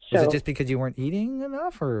 So, was it just because you weren't eating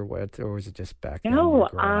enough or what? Or was it just back then? No,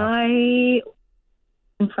 I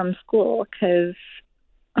from school because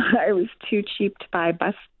I was too cheap to buy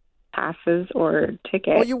bus passes or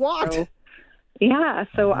tickets. Oh, you walked? So, yeah,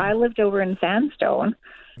 so I lived over in Sandstone.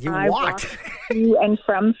 I walked to and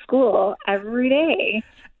from school every day.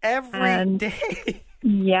 Every day.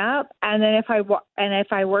 Yep. And then if I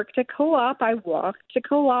worked at co-op, I walked to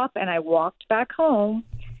co-op and I walked back home.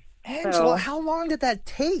 Angela, so, how long did that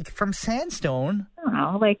take from Sandstone? I don't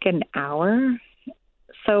know, an hour.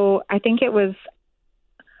 So I think it was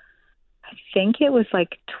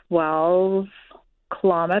 12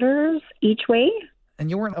 kilometers each way. And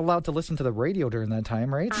you weren't allowed to listen to the radio during that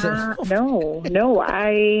time, right? No.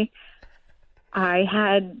 I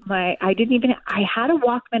had a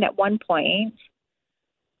Walkman at one point,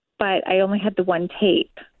 but I only had the one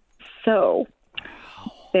tape. So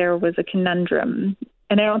there was a conundrum.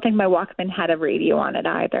 And I don't think my Walkman had a radio on it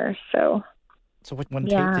either. So what one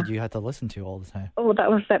tape did you have to listen to all the time? Oh, that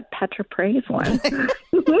was that Petra Praise one.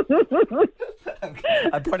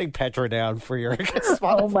 I'm putting Petra down for your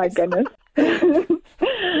Oh, my goodness.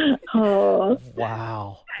 Oh.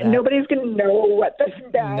 Wow. Nobody's going to know what this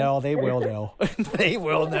is. No, they will know. They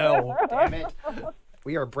will know. Damn it.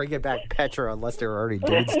 We are bringing back Petra unless they're already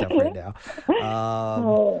doing stuff right now. I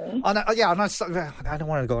don't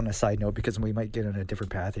want to go on a side note because we might get on a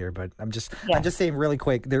different path here, but I'm just saying really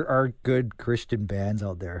quick, there are good Christian bands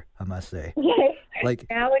out there, I must say. Yes.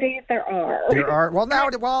 Nowadays there are. There are.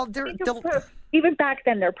 Even back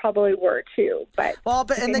then there probably were too, but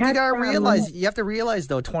and then you have to realize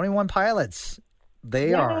though, 21 Pilots.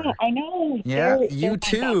 They are. I know. Yeah, you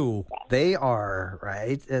too. They are,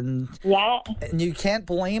 right? And you can't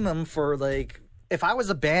blame them for if I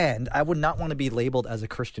was a band, I would not want to be labeled as a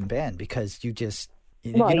Christian band because you just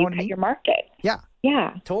you know what I mean? Your market. Yeah.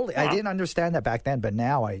 Yeah. Totally. Yeah. I didn't understand that back then, but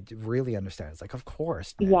now I really understand. It's of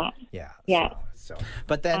course. Man. Yeah. So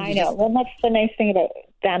but then I know. Well, that's the nice thing about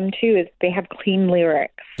them too is they have clean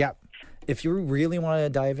lyrics. Yeah. If you really want to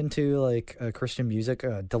dive into Christian music,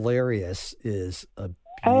 Delirious is a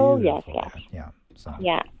beautiful band.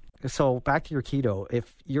 Yeah. So back to your keto.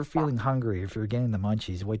 If you're feeling hungry, if you're getting the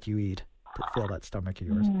munchies, what do you eat to fill that stomach of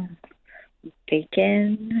yours?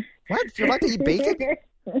 Bacon. What? You like to eat bacon?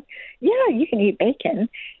 Yeah, you can eat bacon.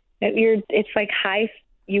 It's high.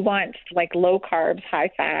 You want low carbs,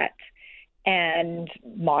 high fat, and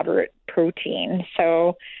moderate protein.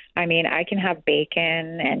 So, I mean, I can have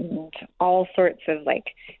bacon and all sorts of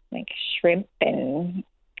shrimp and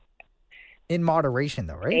in moderation,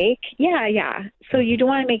 though, right? Steak. Yeah. So you do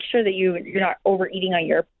want to make sure that you're not overeating on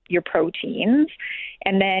your proteins,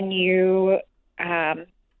 and then you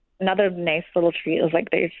another nice little treat is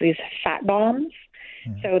there's these fat bombs.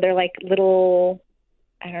 So they're little,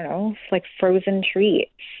 I don't know, frozen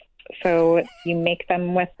treats. So you make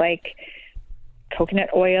them with coconut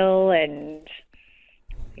oil and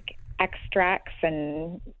extracts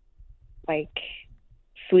and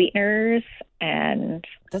sweeteners and.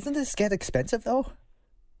 Doesn't this get expensive though?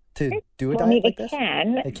 to do a diet like this?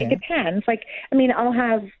 It depends. Like, I mean, I'll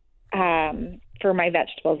have, for my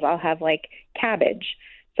vegetables, I'll have like cabbage.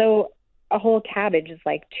 So a whole cabbage is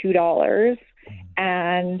like $2.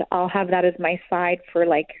 And I'll have that as my side for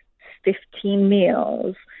like 15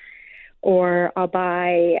 meals. Or I'll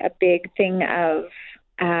buy a big thing of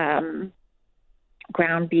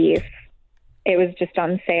ground beef. It was just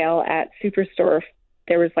on sale at Superstore.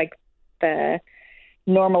 There was like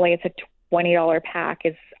normally it's a $20 pack,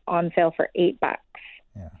 is on sale for $8.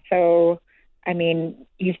 Yeah. So, I mean,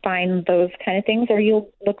 you find those kind of things, or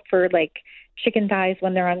you'll look for like chicken thighs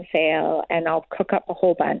when they're on sale, and I'll cook up a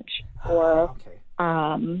whole bunch. Or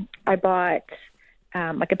I bought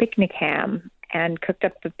like a picnic ham and cooked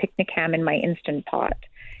up the picnic ham in my Instant Pot.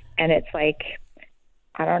 And it's like,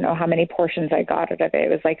 I don't know how many portions I got out of it. It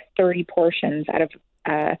was like 30 portions out of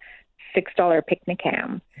 $6 picnic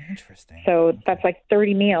ham. Interesting. So that's like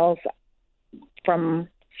 30 meals from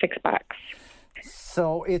 $6.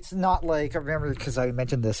 So it's not like, I remember, because I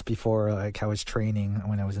mentioned this before, like I was training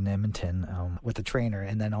when I was in Edmonton with a trainer,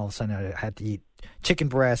 and then all of a sudden I had to eat chicken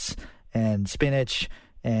breasts and spinach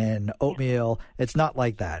and oatmeal. It's not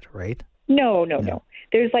like that, right? No.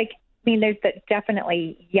 There's like, I mean, there's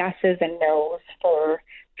definitely yeses and nos for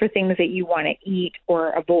things that you want to eat or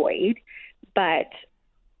avoid. But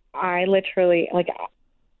I literally, like,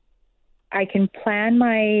 I can plan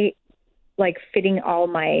my, like, fitting all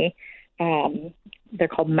my, they're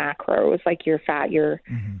called macros, like your fat, your,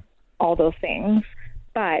 all those things.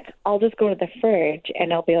 But I'll just go to the fridge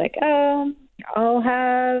and I'll be like, I'll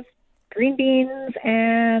have green beans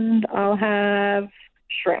and I'll have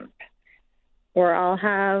shrimp. Or I'll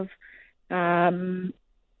have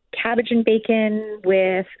cabbage and bacon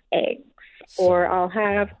with eggs. Or I'll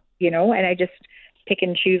have, and I just pick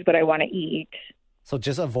and choose what I want to eat. So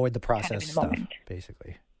just avoid the processed stuff,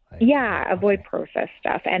 basically. Like, avoid processed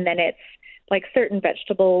stuff. And then it's like certain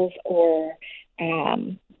vegetables or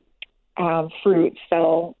fruits,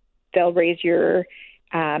 they'll raise your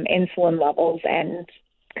insulin levels, and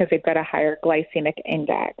because they've got a higher glycemic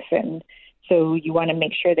index, and so you want to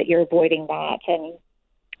make sure that you're avoiding that,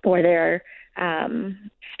 or there are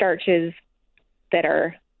starches that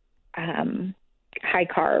are high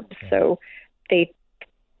carbs. Yeah. So they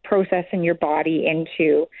process in your body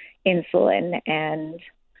into insulin, and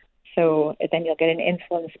so then you'll get an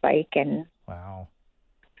insulin spike. And wow,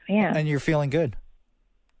 yeah, and you're feeling good.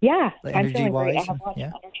 Yeah, like energy wise. I have lots of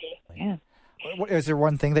energy. Yeah. Is there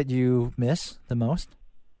one thing that you miss the most,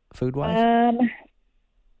 food wise?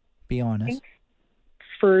 Be honest.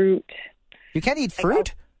 Fruit. You can't eat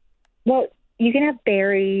fruit? Well, you can have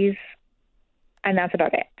berries, and that's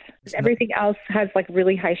about it. Everything else has like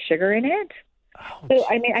really high sugar in it. Oh, so,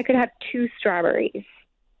 I mean, I could have 2 strawberries.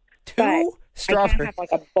 2 strawberries? I can't have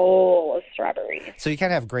like a bowl of strawberries. So you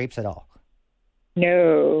can't have grapes at all?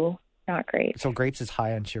 No, not grapes. So grapes is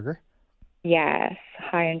high on sugar? Yes,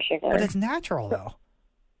 high in sugar. But it's natural, though.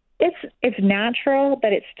 It's natural,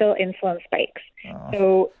 but it's still insulin spikes. Oh.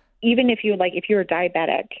 So even if you're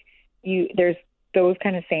diabetic, there's those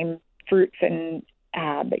kind of same fruits and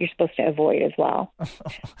that you're supposed to avoid as well.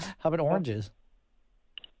 How about oranges?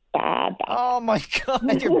 Bad. Oh my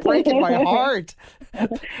God, you're breaking my heart.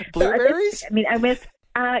 Blueberries? I miss.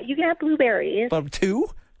 You can have blueberries. But 2?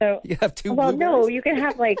 So you have 2 well, blueberries? no, you can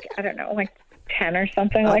have like, I don't know, like 10 or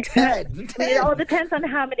something like 10, that. 10. It all depends on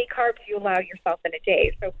how many carbs you allow yourself in a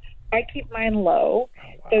day. So I keep mine low. Oh,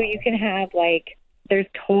 wow. So you can have like, there's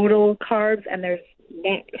total carbs and there's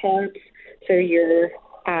net carbs. So your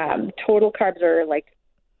total carbs are like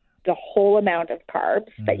the whole amount of carbs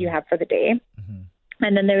that you have for the day. Mm-hmm.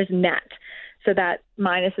 And then there's net. So that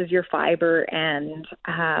minuses your fiber and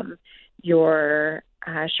your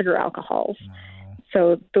sugar alcohols. Wow.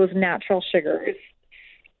 So those natural sugars,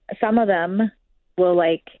 some of them will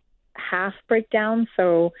like half break down.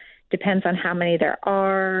 So depends on how many there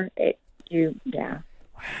are.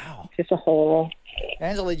 Wow. It's just a whole.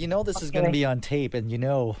 Angela, this is going to be on tape, and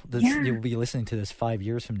you'll be listening to this 5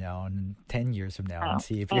 years from now and 10 years from now and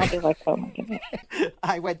see if you're... I'll be like, oh my goodness.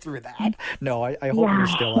 I went through that. No, I hope you're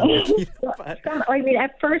still on it. But... I mean,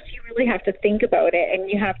 at first you really have to think about it, and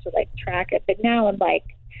you have to like track it. But now I'm like,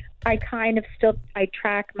 I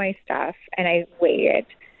track my stuff, and I weigh it.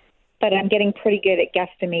 But I'm getting pretty good at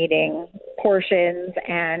guesstimating portions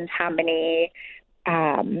and how many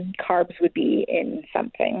carbs would be in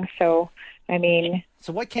something. So, I mean,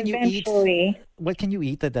 so what can you eat? What can you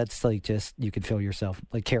eat that's like just you can fill yourself?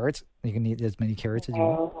 Like carrots? You can eat as many carrots as you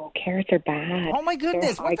want. Oh, carrots are bad. Oh my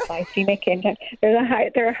goodness! They're high glycemic index. They're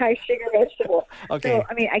a high sugar vegetable. Okay. So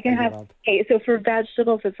I mean, I can have. Okay, so for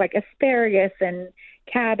vegetables, it's like asparagus and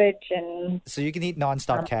cabbage and... So you can eat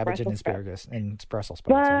nonstop cabbage and asparagus and Brussels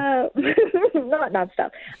sprouts. Well, not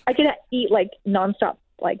nonstop. I can eat like nonstop,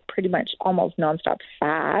 like pretty much almost nonstop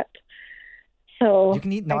fat. So you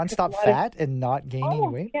can eat nonstop fat and not gain any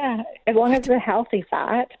weight? Yeah, as long as it's a healthy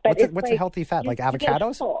fat. But what's a healthy fat? Like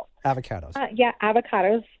avocados? Avocados. Yeah,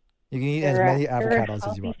 avocados. You can eat as many avocados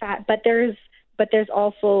as you want. Fat, but there's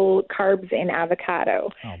also carbs in avocado.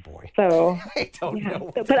 Oh boy. So I don't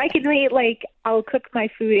know. But I can eat I'll cook my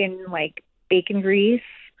food in bacon grease,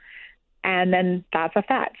 and then that's a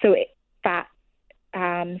fat. So it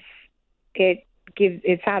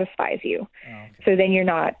satisfies you. Oh, okay. So then you're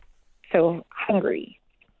not so hungry.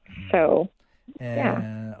 So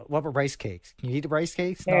what about rice cakes? Can you eat rice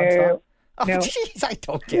cakes? No. Oh, jeez, I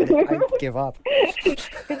don't get it. I give up.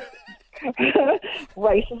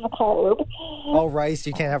 Rice is a carb. Oh, rice.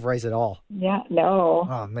 You can't have rice at all. Yeah, no.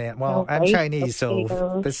 Oh, man. Well, I'm Chinese,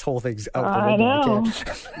 so this whole thing's out the window.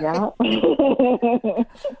 I know. Yeah.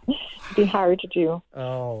 It'd be hard to do.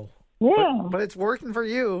 Oh. Yeah. But it's working for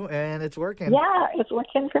you, and it's working. Yeah, it's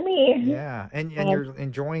working for me. Yeah, and you're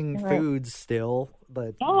enjoying foods still.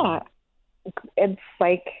 But yeah. It's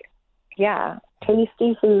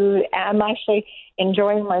tasty food. I'm actually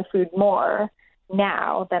enjoying my food more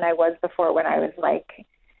now than I was before, when I was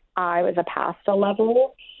a pasta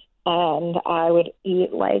level, and I would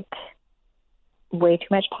eat way too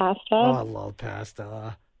much pasta. Oh, I love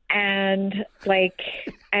pasta. And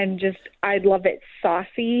I'd love it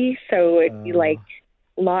saucy, so it'd be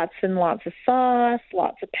lots and lots of sauce,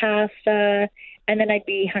 lots of pasta, and then I'd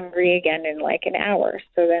be hungry again in an hour.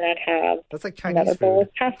 So then I'd have that's like Chinese another bowl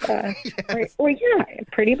of pasta. Yes. Right? Well, yeah,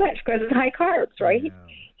 pretty much, because it's high carbs, right? Yeah.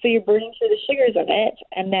 So you're burning through the sugars of it,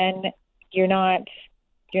 and then you're not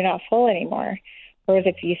full anymore. Whereas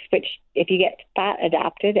if you get fat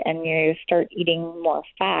adapted and you start eating more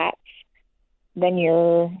fats, then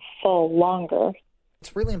you're full longer.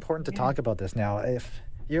 It's really important to talk about this now. If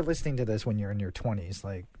you're listening to this when you're in your 20s,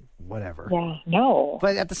 whatever. Yeah, no.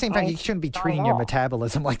 But at the same time, you shouldn't be treating your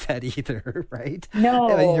metabolism like that either, right? No.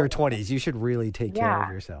 In your 20s, you should really take care of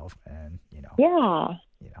yourself, and Yeah.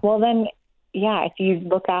 Well, then, if you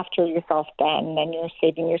look after yourself then you're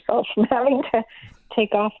saving yourself from having to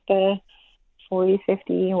take off the 40,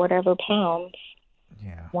 50, whatever pounds.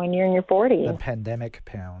 Yeah. When you're in your 40s. The pandemic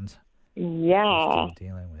pounds. Yeah. Still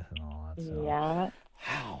dealing with and all that. So. Yeah.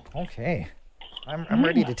 Wow. Okay. I'm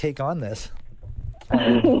ready to take on this.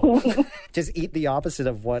 Just eat the opposite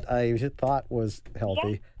of what I thought was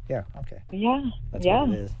healthy. Yeah. Okay. Yeah. That's what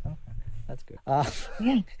it is. Okay. That's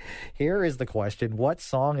good. Here is the question. What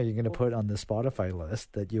song are you going to put on the Spotify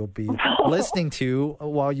list that you'll be listening to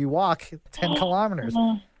while you walk 10 kilometers?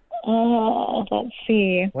 Let's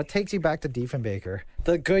see. What takes you back to Diefenbaker?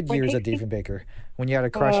 The good years of Diefenbaker, when you had a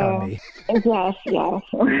crush on me. Yes.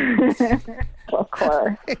 Of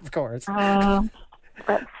course. Of course.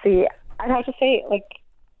 Let's see. I'd have to say,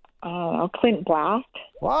 Clint Black.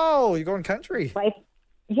 Whoa, you're going country. I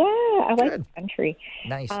like country.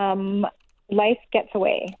 Nice. Life Gets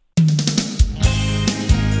Away.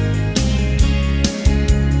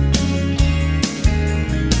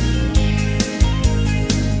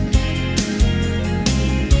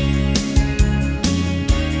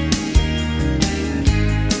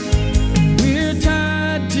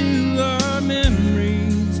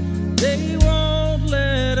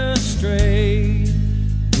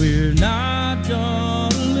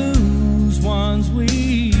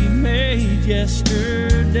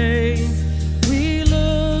 Yesterday, we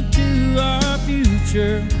look to our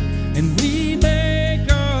future and we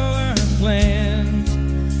make all our plans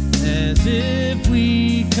as if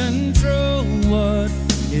we control what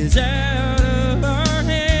is out of our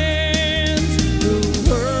hands. The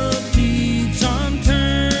world keeps on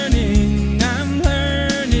turning, I'm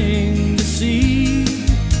learning to see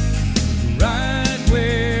right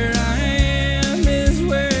where I am is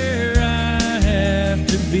where I have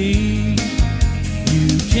to be.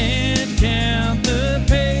 Can't count the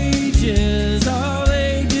pages, all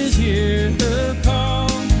ages hear the call.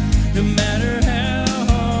 No matter how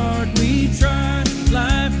hard we try,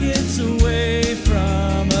 life gets away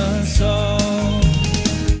from us all.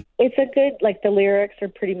 It's a good, the lyrics are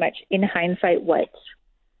pretty much, in hindsight, what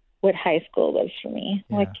high school was for me.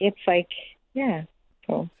 Yeah.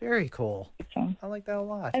 So very cool. So, I like that a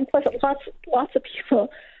lot. And plus, lots of people.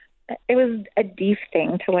 It was a deep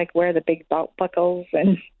thing to wear the big belt buckles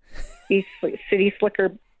and these city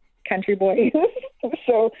slicker country boys.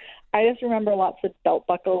 So I just remember lots of belt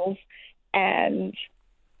buckles and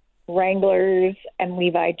Wranglers and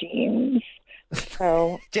Levi jeans.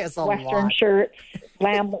 So Just a Western lot. shirts,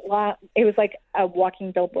 it was like a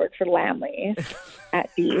walking billboard for Lamleys at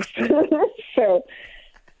Beef. so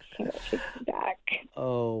it takes me back.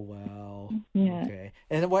 Oh, wow. Yeah. Okay.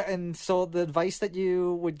 And so the advice that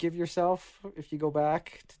you would give yourself if you go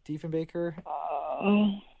back to Diefenbaker?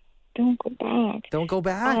 Don't go back. Don't go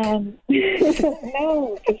back?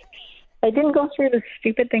 No, 'cause if I didn't go through the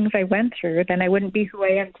stupid things I went through, then I wouldn't be who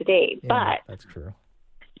I am today. Yeah, but that's true.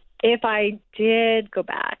 if I did go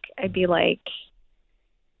back, I'd be like,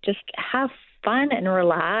 just have fun and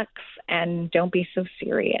relax and don't be so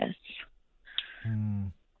serious.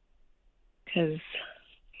 Because,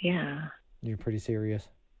 yeah. You're pretty serious?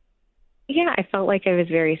 Yeah, I felt like I was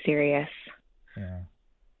very serious. Yeah.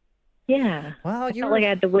 Yeah. Well, I felt like I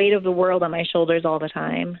had the weight of the world on my shoulders all the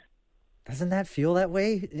time. Doesn't that feel that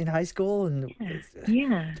way in high school? And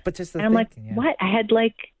yeah. But just and I'm like, what? I had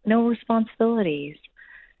like no responsibilities.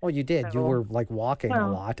 Well, you did. So, you were like walking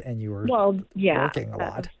a lot, and you were working a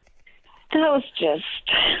lot.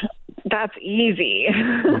 That's easy.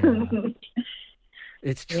 Yeah.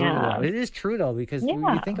 It's true. Yeah. Though. It is true though, because when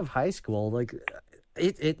you think of high school, like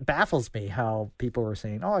it baffles me how people were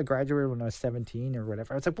saying, "Oh, I graduated when I was 17 or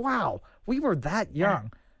whatever." It's like, wow, we were that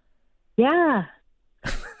young. Yeah,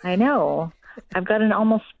 I know. I've got an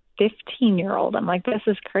almost 15-year-old. I'm like, this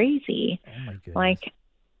is crazy. Oh my goodness. Like,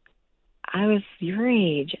 I was your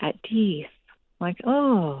age at Deeth. Like,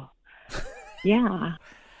 oh, yeah.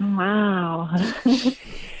 Wow.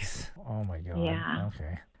 Jeez. Oh my God. Yeah.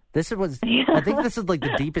 Okay. I think this is like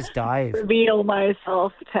the deepest dive. Reveal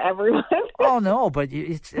myself to everyone. Oh no, but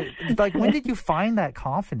it's like, when did you find that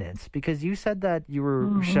confidence? Because you said that you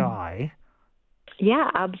were shy.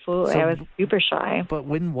 Yeah, absolutely. I was super shy. But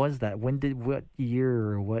when was that? What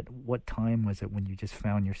year or what time was it when you just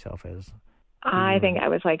found yourself as? I think I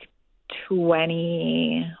was like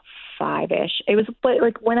 25-ish. It was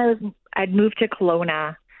like when I'd moved to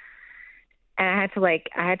Kelowna, and I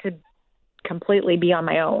had to completely be on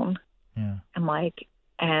my own. Yeah.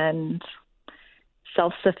 And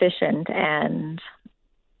self-sufficient, and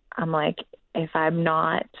I'm like, if I'm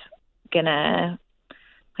not gonna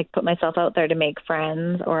like put myself out there to make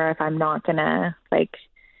friends, or if I'm not gonna like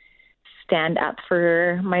stand up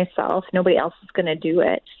for myself, nobody else is gonna do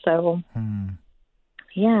it. So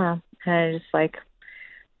yeah, and I just like,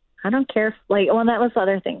 I don't care if, like, well, that was the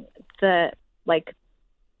other thing, like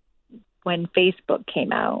when Facebook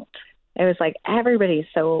came out, it was like everybody's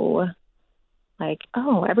so like,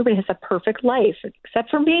 oh, everybody has a perfect life except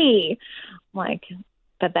for me. Like,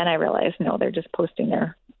 but then I realized, no, they're just posting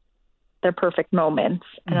their perfect moments.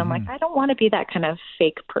 And I'm like, I don't want to be that kind of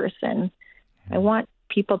fake person. I want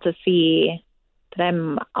people to see that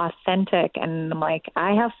I'm authentic, and I'm like,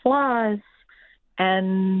 I have flaws,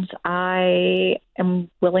 and I am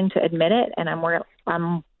willing to admit it, and I'm going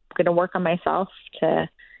to work on myself to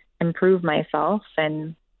improve myself.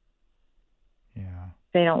 And if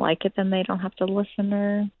they don't like it, then they don't have to listen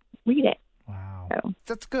or read it. Wow. So.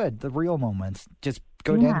 That's good. The real moments, just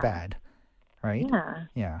good and bad, right?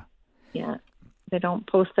 Yeah. They don't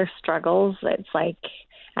post their struggles. It's like,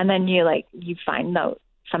 and then you find out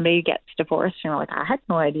somebody gets divorced, and you're like, I had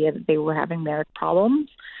no idea that they were having marriage problems.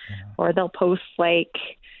 Or they'll post like,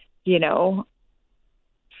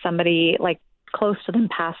 somebody like close to them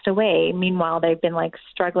passed away. Meanwhile, they've been like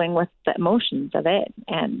struggling with the emotions of it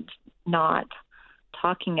and not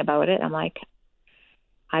talking about it. I'm like,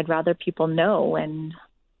 I'd rather people know and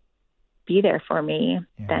be there for me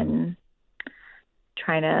than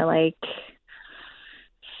trying to like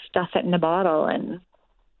stuff it in a bottle and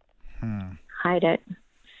hide it.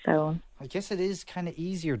 So I guess it is kind of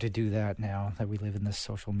easier to do that now that we live in this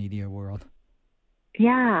social media world.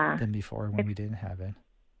 Yeah. Than before when we didn't have it.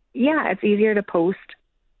 Yeah, it's easier to post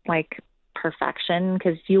like perfection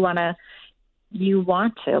because you want to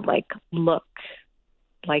like look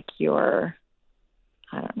like you're,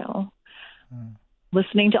 I don't know,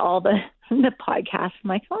 listening to all the podcasts. I'm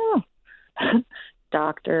like, oh,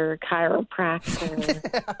 doctor, chiropractor,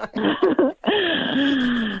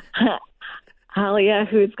 Alia,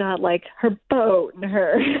 who's got like her boat and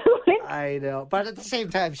her. I know, but at the same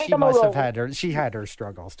time, she must have had her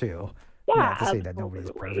struggles too. Yeah, not to say that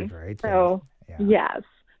nobody's perfect, right? So yes,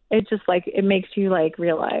 it just like it makes you like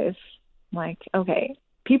realize, like, okay,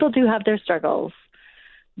 people do have their struggles,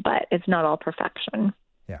 but it's not all perfection.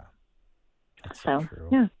 Yeah, that's so true.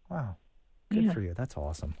 Yeah, wow, good for you. That's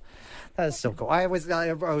awesome. That is so cool. I was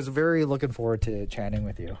very looking forward to chatting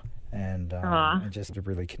with you and just to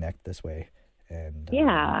really connect this way. And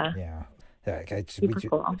yeah,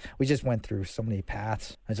 We just went through so many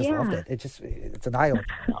paths. I just loved it. It's an eye opener.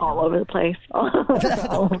 All over the place. All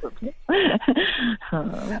over the place.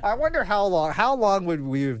 I wonder how long would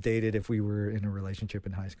we have dated if we were in a relationship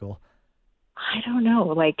in high school? I don't know.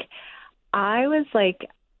 Like, I was like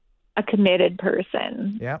a committed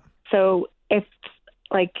person. Yeah. So if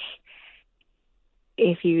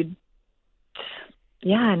you'd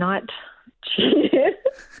not cheated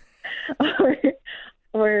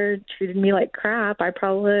or treated me like crap, I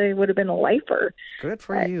probably would have been a lifer. Good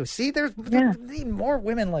for you. See, there's need more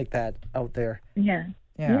women like that out there. Yeah.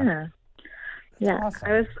 That's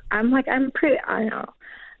awesome. I'm pretty, I know,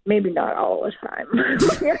 maybe not all the time.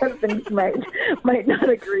 Your husband might not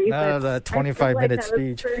agree. No, the 25-minute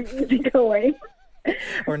speech. Pretty easygoing.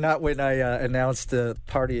 Or not when I announced the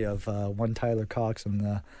party of one Tyler Cox on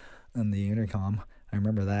the intercom. I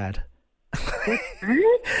remember that.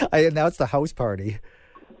 I announced the house party.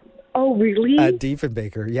 Oh, really? At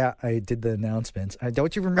Diefenbaker. Yeah, I did the announcements.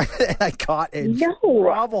 Don't you remember that? I got in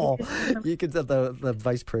trouble. You could the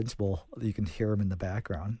vice principal, you can hear him in the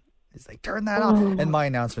background. He's like, turn that off. And my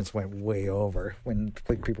announcements went way over when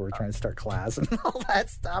people were trying to start class and all that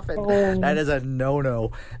stuff. And that is a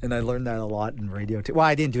no-no. And I learned that a lot in radio, too. Well,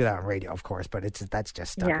 I didn't do that on radio, of course, but that's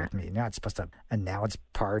just stuck with me. You're not supposed to announce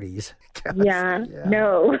parties.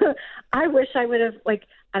 No. I wish I would have,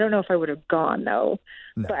 I don't know if I would have gone, though.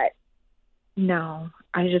 No. But, no.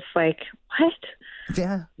 I just what?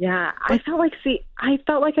 Yeah. Yeah. I felt like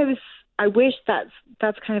I wish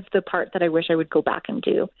that's kind of the part that I wish I would go back and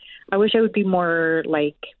do. I wish I would be more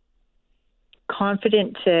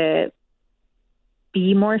confident to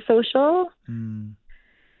be more social. Mm.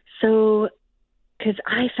 So, because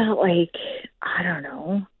I felt I don't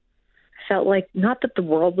know, I felt not that the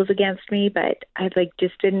world was against me, but I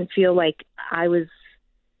just didn't feel like I was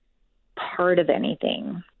part of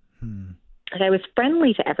anything. I was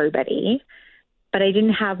friendly to everybody, but I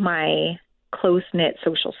didn't have my close-knit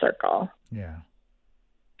social circle. Yeah.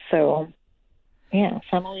 So, yeah,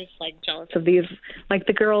 so I'm always jealous of these,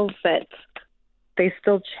 the girls that they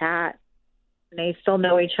still chat and they still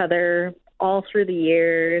know each other all through the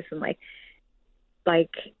years, and like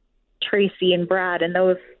Tracy and Brad and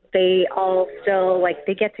those, they all still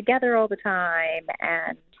they get together all the time,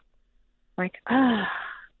 and I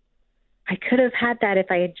could have had that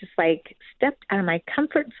if I had just stepped out of my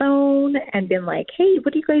comfort zone and been hey,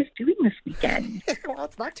 what are you guys doing this weekend? Well,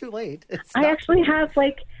 it's not too late. I actually have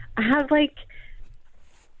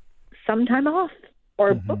some time off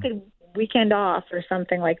or book a weekend off or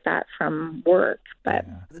something like that from work. But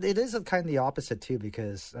it is kind of the opposite too,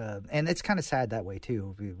 because and it's kind of sad that way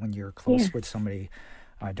too, when you're close with somebody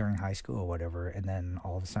during high school or whatever, and then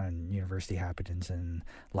all of a sudden university happens and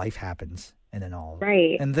life happens, and then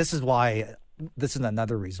and this is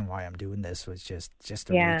another reason why I'm doing this, was just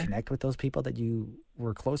to reconnect with those people that you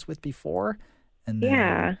were close with before, and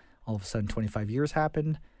then all of a sudden 25 years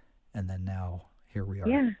happened, and then now here we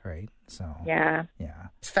are, right? So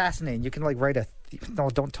it's fascinating. You can write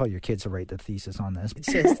don't tell your kids to write the thesis on this.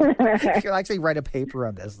 It's just you can actually write a paper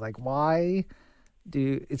on this. Why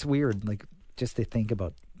it's weird, just to think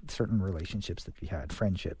about certain relationships that we had,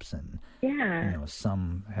 friendships, and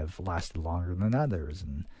some have lasted longer than others,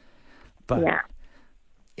 but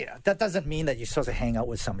that doesn't mean that you're supposed to hang out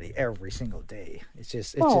with somebody every single day. It's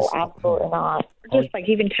absolutely not. Just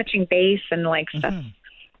even touching base and stuff.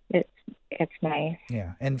 It's nice.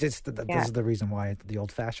 Yeah, and this is the reason why the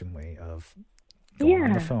old-fashioned way of going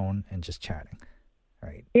on the phone and just chatting,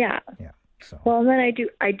 right? Yeah. So. Well, and then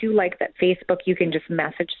I do like that Facebook, you can just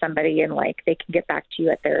message somebody and they can get back to you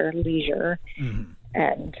at their leisure,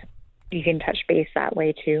 and you can touch base that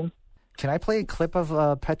way too. Can I play a clip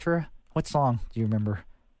of Petra? What song do you remember?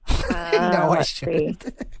 No, I shouldn't.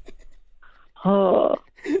 Oh,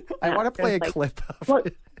 I want to play a clip of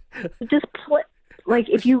it. Just play,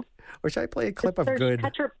 if you. Or should I play a clip of good?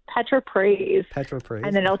 Petra Praise. Petra Praise.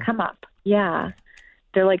 And then it'll come up. Yeah.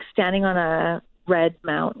 They're standing on a red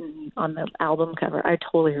mountain on the album cover. I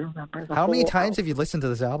totally remember. How many times have you listened to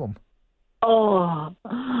this album? Oh,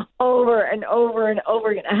 over and over and over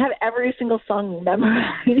again. I have every single song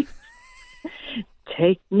memorized.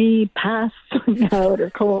 Take me past the outer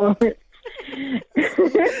court.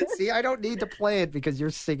 See, I don't need to play it because you're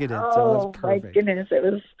singing it. Oh, so that's perfect. My goodness. It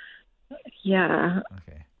was,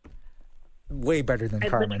 Okay. Way better than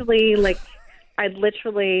Carmen. I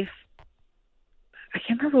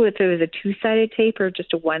can't remember if it was a two-sided tape or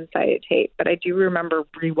just a one-sided tape, but I do remember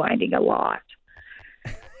rewinding a lot.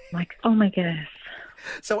 Oh my goodness.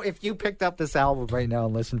 So if you picked up this album right now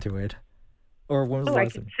and listened to it, or when was the I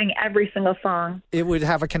could sing every single song. It would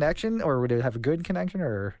have a connection, or would it have a good connection,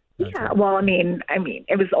 or Yeah, well, I mean,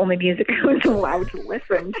 it was the only music I was allowed to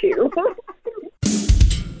listen to.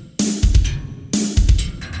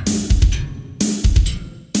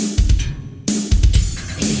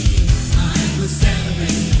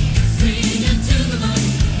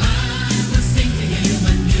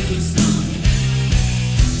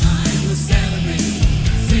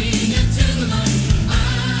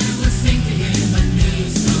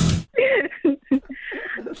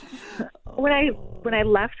 When I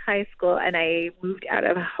left high school and I moved out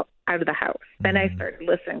of the house, then I started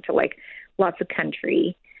listening to like lots of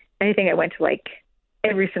country. I think I went to like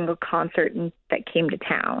every single concert that came to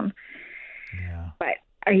town. Yeah. But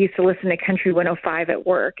I used to listen to Country 105 at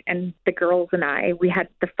work, and the girls and we had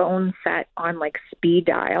the phone set on like speed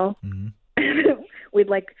dial. Mm-hmm. We'd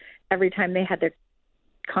like every time they had their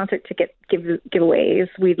concert ticket giveaways,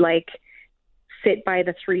 we'd like sit by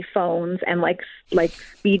the 3 phones and like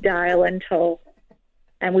speed dial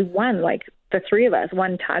and we won, like the 3 of us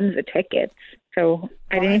won tons of tickets. So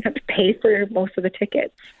I didn't even have to pay for most of the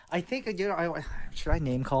tickets. I think, should I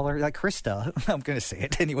name call her? Like Krista, I'm going to say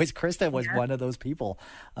it anyways. Krista was one of those people.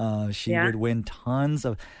 She would win tons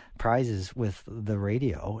of prizes with the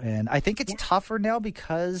radio. And I think it's tougher now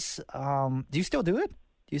because, do you still do it?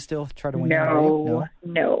 Do you still try to win? No,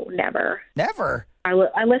 never. Never? I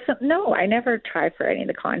listen. No, I never try for any of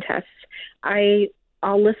the contests.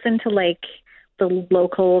 I'll listen to like the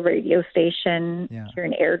local radio station here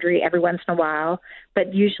in Airdrie every once in a while,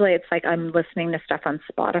 but usually it's like I'm listening to stuff on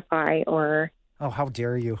Spotify or. Oh, how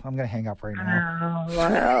dare you! I'm going to hang up right now. Oh,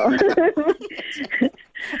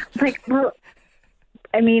 well.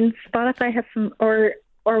 I mean, Spotify has some, or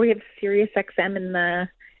we have Sirius XM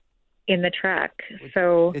in the track.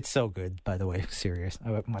 So it's so good, by the way. Sirius,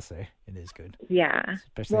 I must say, it is good. Yeah.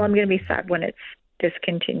 Well, I'm going to be sad when it's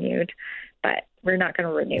discontinued, but we're not going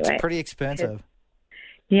to renew it. It's pretty expensive.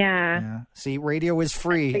 Yeah. See, radio is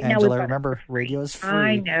free, Angela. Remember, radio is free.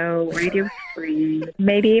 I know, radio is free.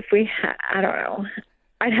 Maybe if we I don't know.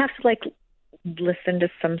 I'd have to like listen to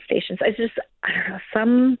some stations. I don't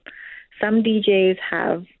know. Some DJs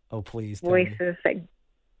have voices that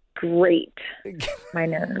grate my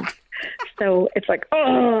nerves. So it's like,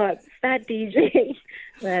 it's that DJ.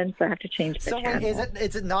 Then so I have to change the channel.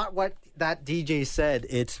 Is it not what that DJ said?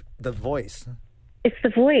 It's the voice. It's the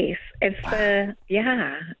voice. It's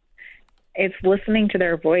It's listening to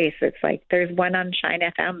their voice. It's like there's one on Shine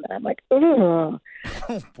FM that I'm like, oh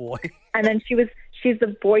boy. And then she's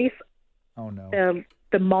the voice. Oh no.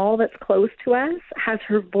 The mall that's close to us has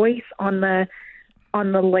her voice on the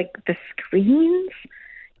like the screens.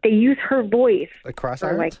 They use her voice. Across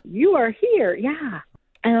like, you are here. Yeah.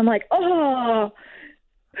 And I'm like, don't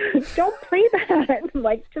play that.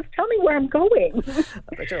 Like, just tell me where I'm going.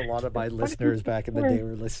 I bet you a lot of my listeners back in the day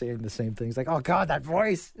were saying the same things. Like, oh God, that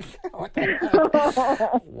voice. What the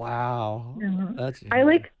heck? Wow.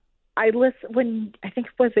 I listen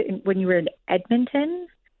when you were in Edmonton.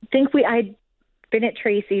 I think I'd been at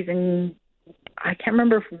Tracy's, and I can't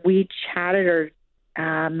remember if we chatted or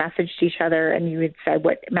messaged each other, and you had said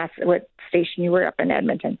what station you were up in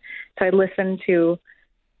Edmonton. So I listened to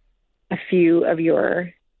a few of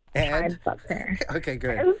your times up there. Okay,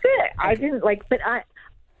 good. It was good. I didn't like, but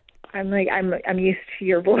I'm used to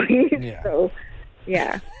your voice. Yeah. So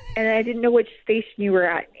yeah, and I didn't know which station you were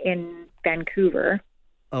at in Vancouver.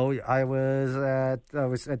 Oh, I was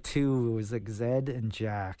at 2. It was like Zed and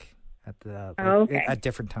Jack at the at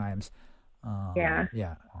different times. Yeah.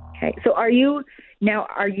 Okay. So are you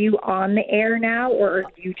on the air now, or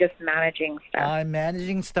are you just managing stuff? I'm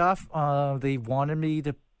managing stuff. They wanted me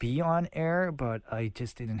to be on air, but I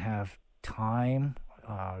just didn't have time.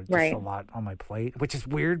 Just a lot on my plate, which is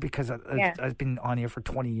weird because I've been on here for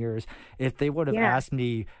 20 years. If they would have asked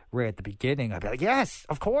me right at the beginning, I'd be like, yes,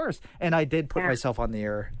 of course. And I did put myself on the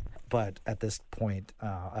air, but at this point,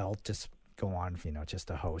 I'll just go on, just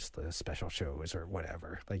to host the special shows or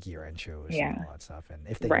whatever, like year-end shows and all that stuff. And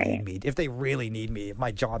if they need me, if they really need me, if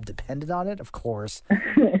my job depended on it, of course.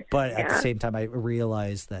 But at the same time, I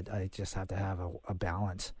realized that I just have to have a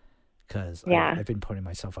balance because I've been putting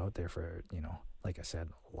myself out there for, like I said,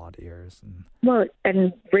 a lot of years.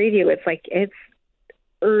 And radio, it's like it's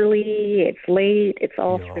early, it's late, it's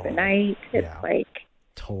all through the night. It's like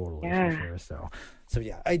totally for sure. So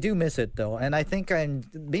yeah, I do miss it though, and I think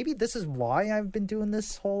maybe this is why I've been doing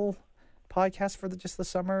this whole podcast for just the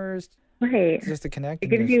summers, right? Just to connect. It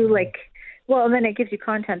gives you and then it gives you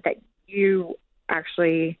content that you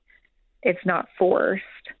actually, it's not forced.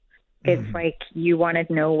 It's like you want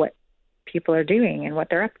to know what people are doing and what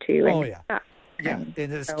they're up to. And stuff. Yeah,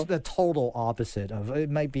 it's the total opposite of, it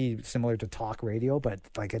might be similar to talk radio, but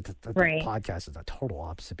like the podcast is a total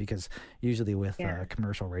opposite, because usually with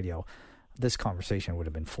commercial radio, this conversation would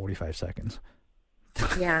have been 45 seconds.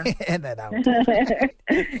 Yeah. And then out.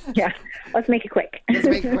 Yeah. Let's make it quick.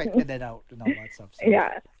 And then out and all that stuff. So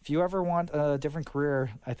yeah. If you ever want a different career,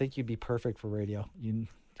 I think you'd be perfect for radio.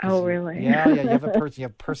 Really? Yeah. You have you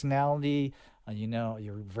have personality.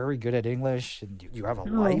 You're very good at English, and you have a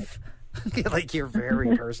life. Like, you're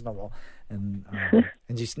very personable, and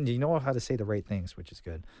you know how to say the right things, which is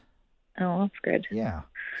good. Oh, that's good. Yeah.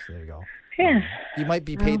 So there you go. Yeah. You might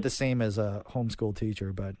be paid the same as a homeschool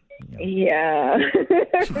teacher, but yeah.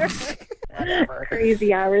 Whatever.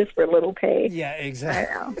 Crazy hours for little pay. Yeah,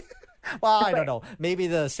 exactly. Well, I don't know. Maybe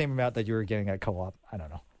the same amount that you were getting at co-op. I don't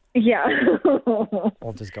know. Yeah.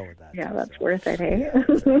 We'll just go with that. Yeah, that's worth it, hey? Yeah,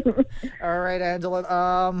 exactly. All right,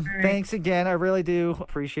 Angela. Thanks again. I really do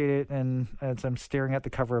appreciate it. And as I'm staring at the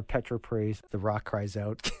cover of Petro Praise, the rock cries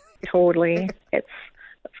out. Totally. It's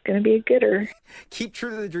going to be a gooder. Keep true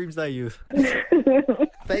to the dreams thy youth.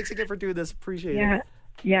 Thanks again for doing this. Appreciate it.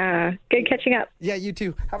 Yeah. Good catching up. Yeah, you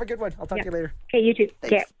too. Have a good one. I'll talk to you later. Okay, you too.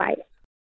 Yeah, bye.